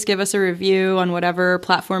 please just give us a review on whatever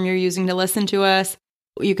platform you're using to listen to us.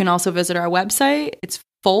 You can also visit our website. It's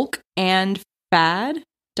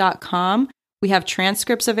folkandfad.com. We have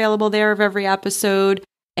transcripts available there of every episode.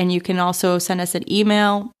 And you can also send us an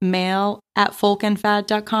email,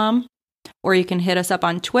 mail@folkandfad.com. Or you can hit us up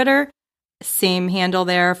on Twitter. Same handle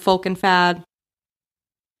there, folkandfad.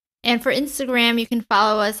 And for Instagram, you can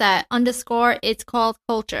follow us at _It's Called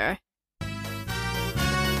Culture.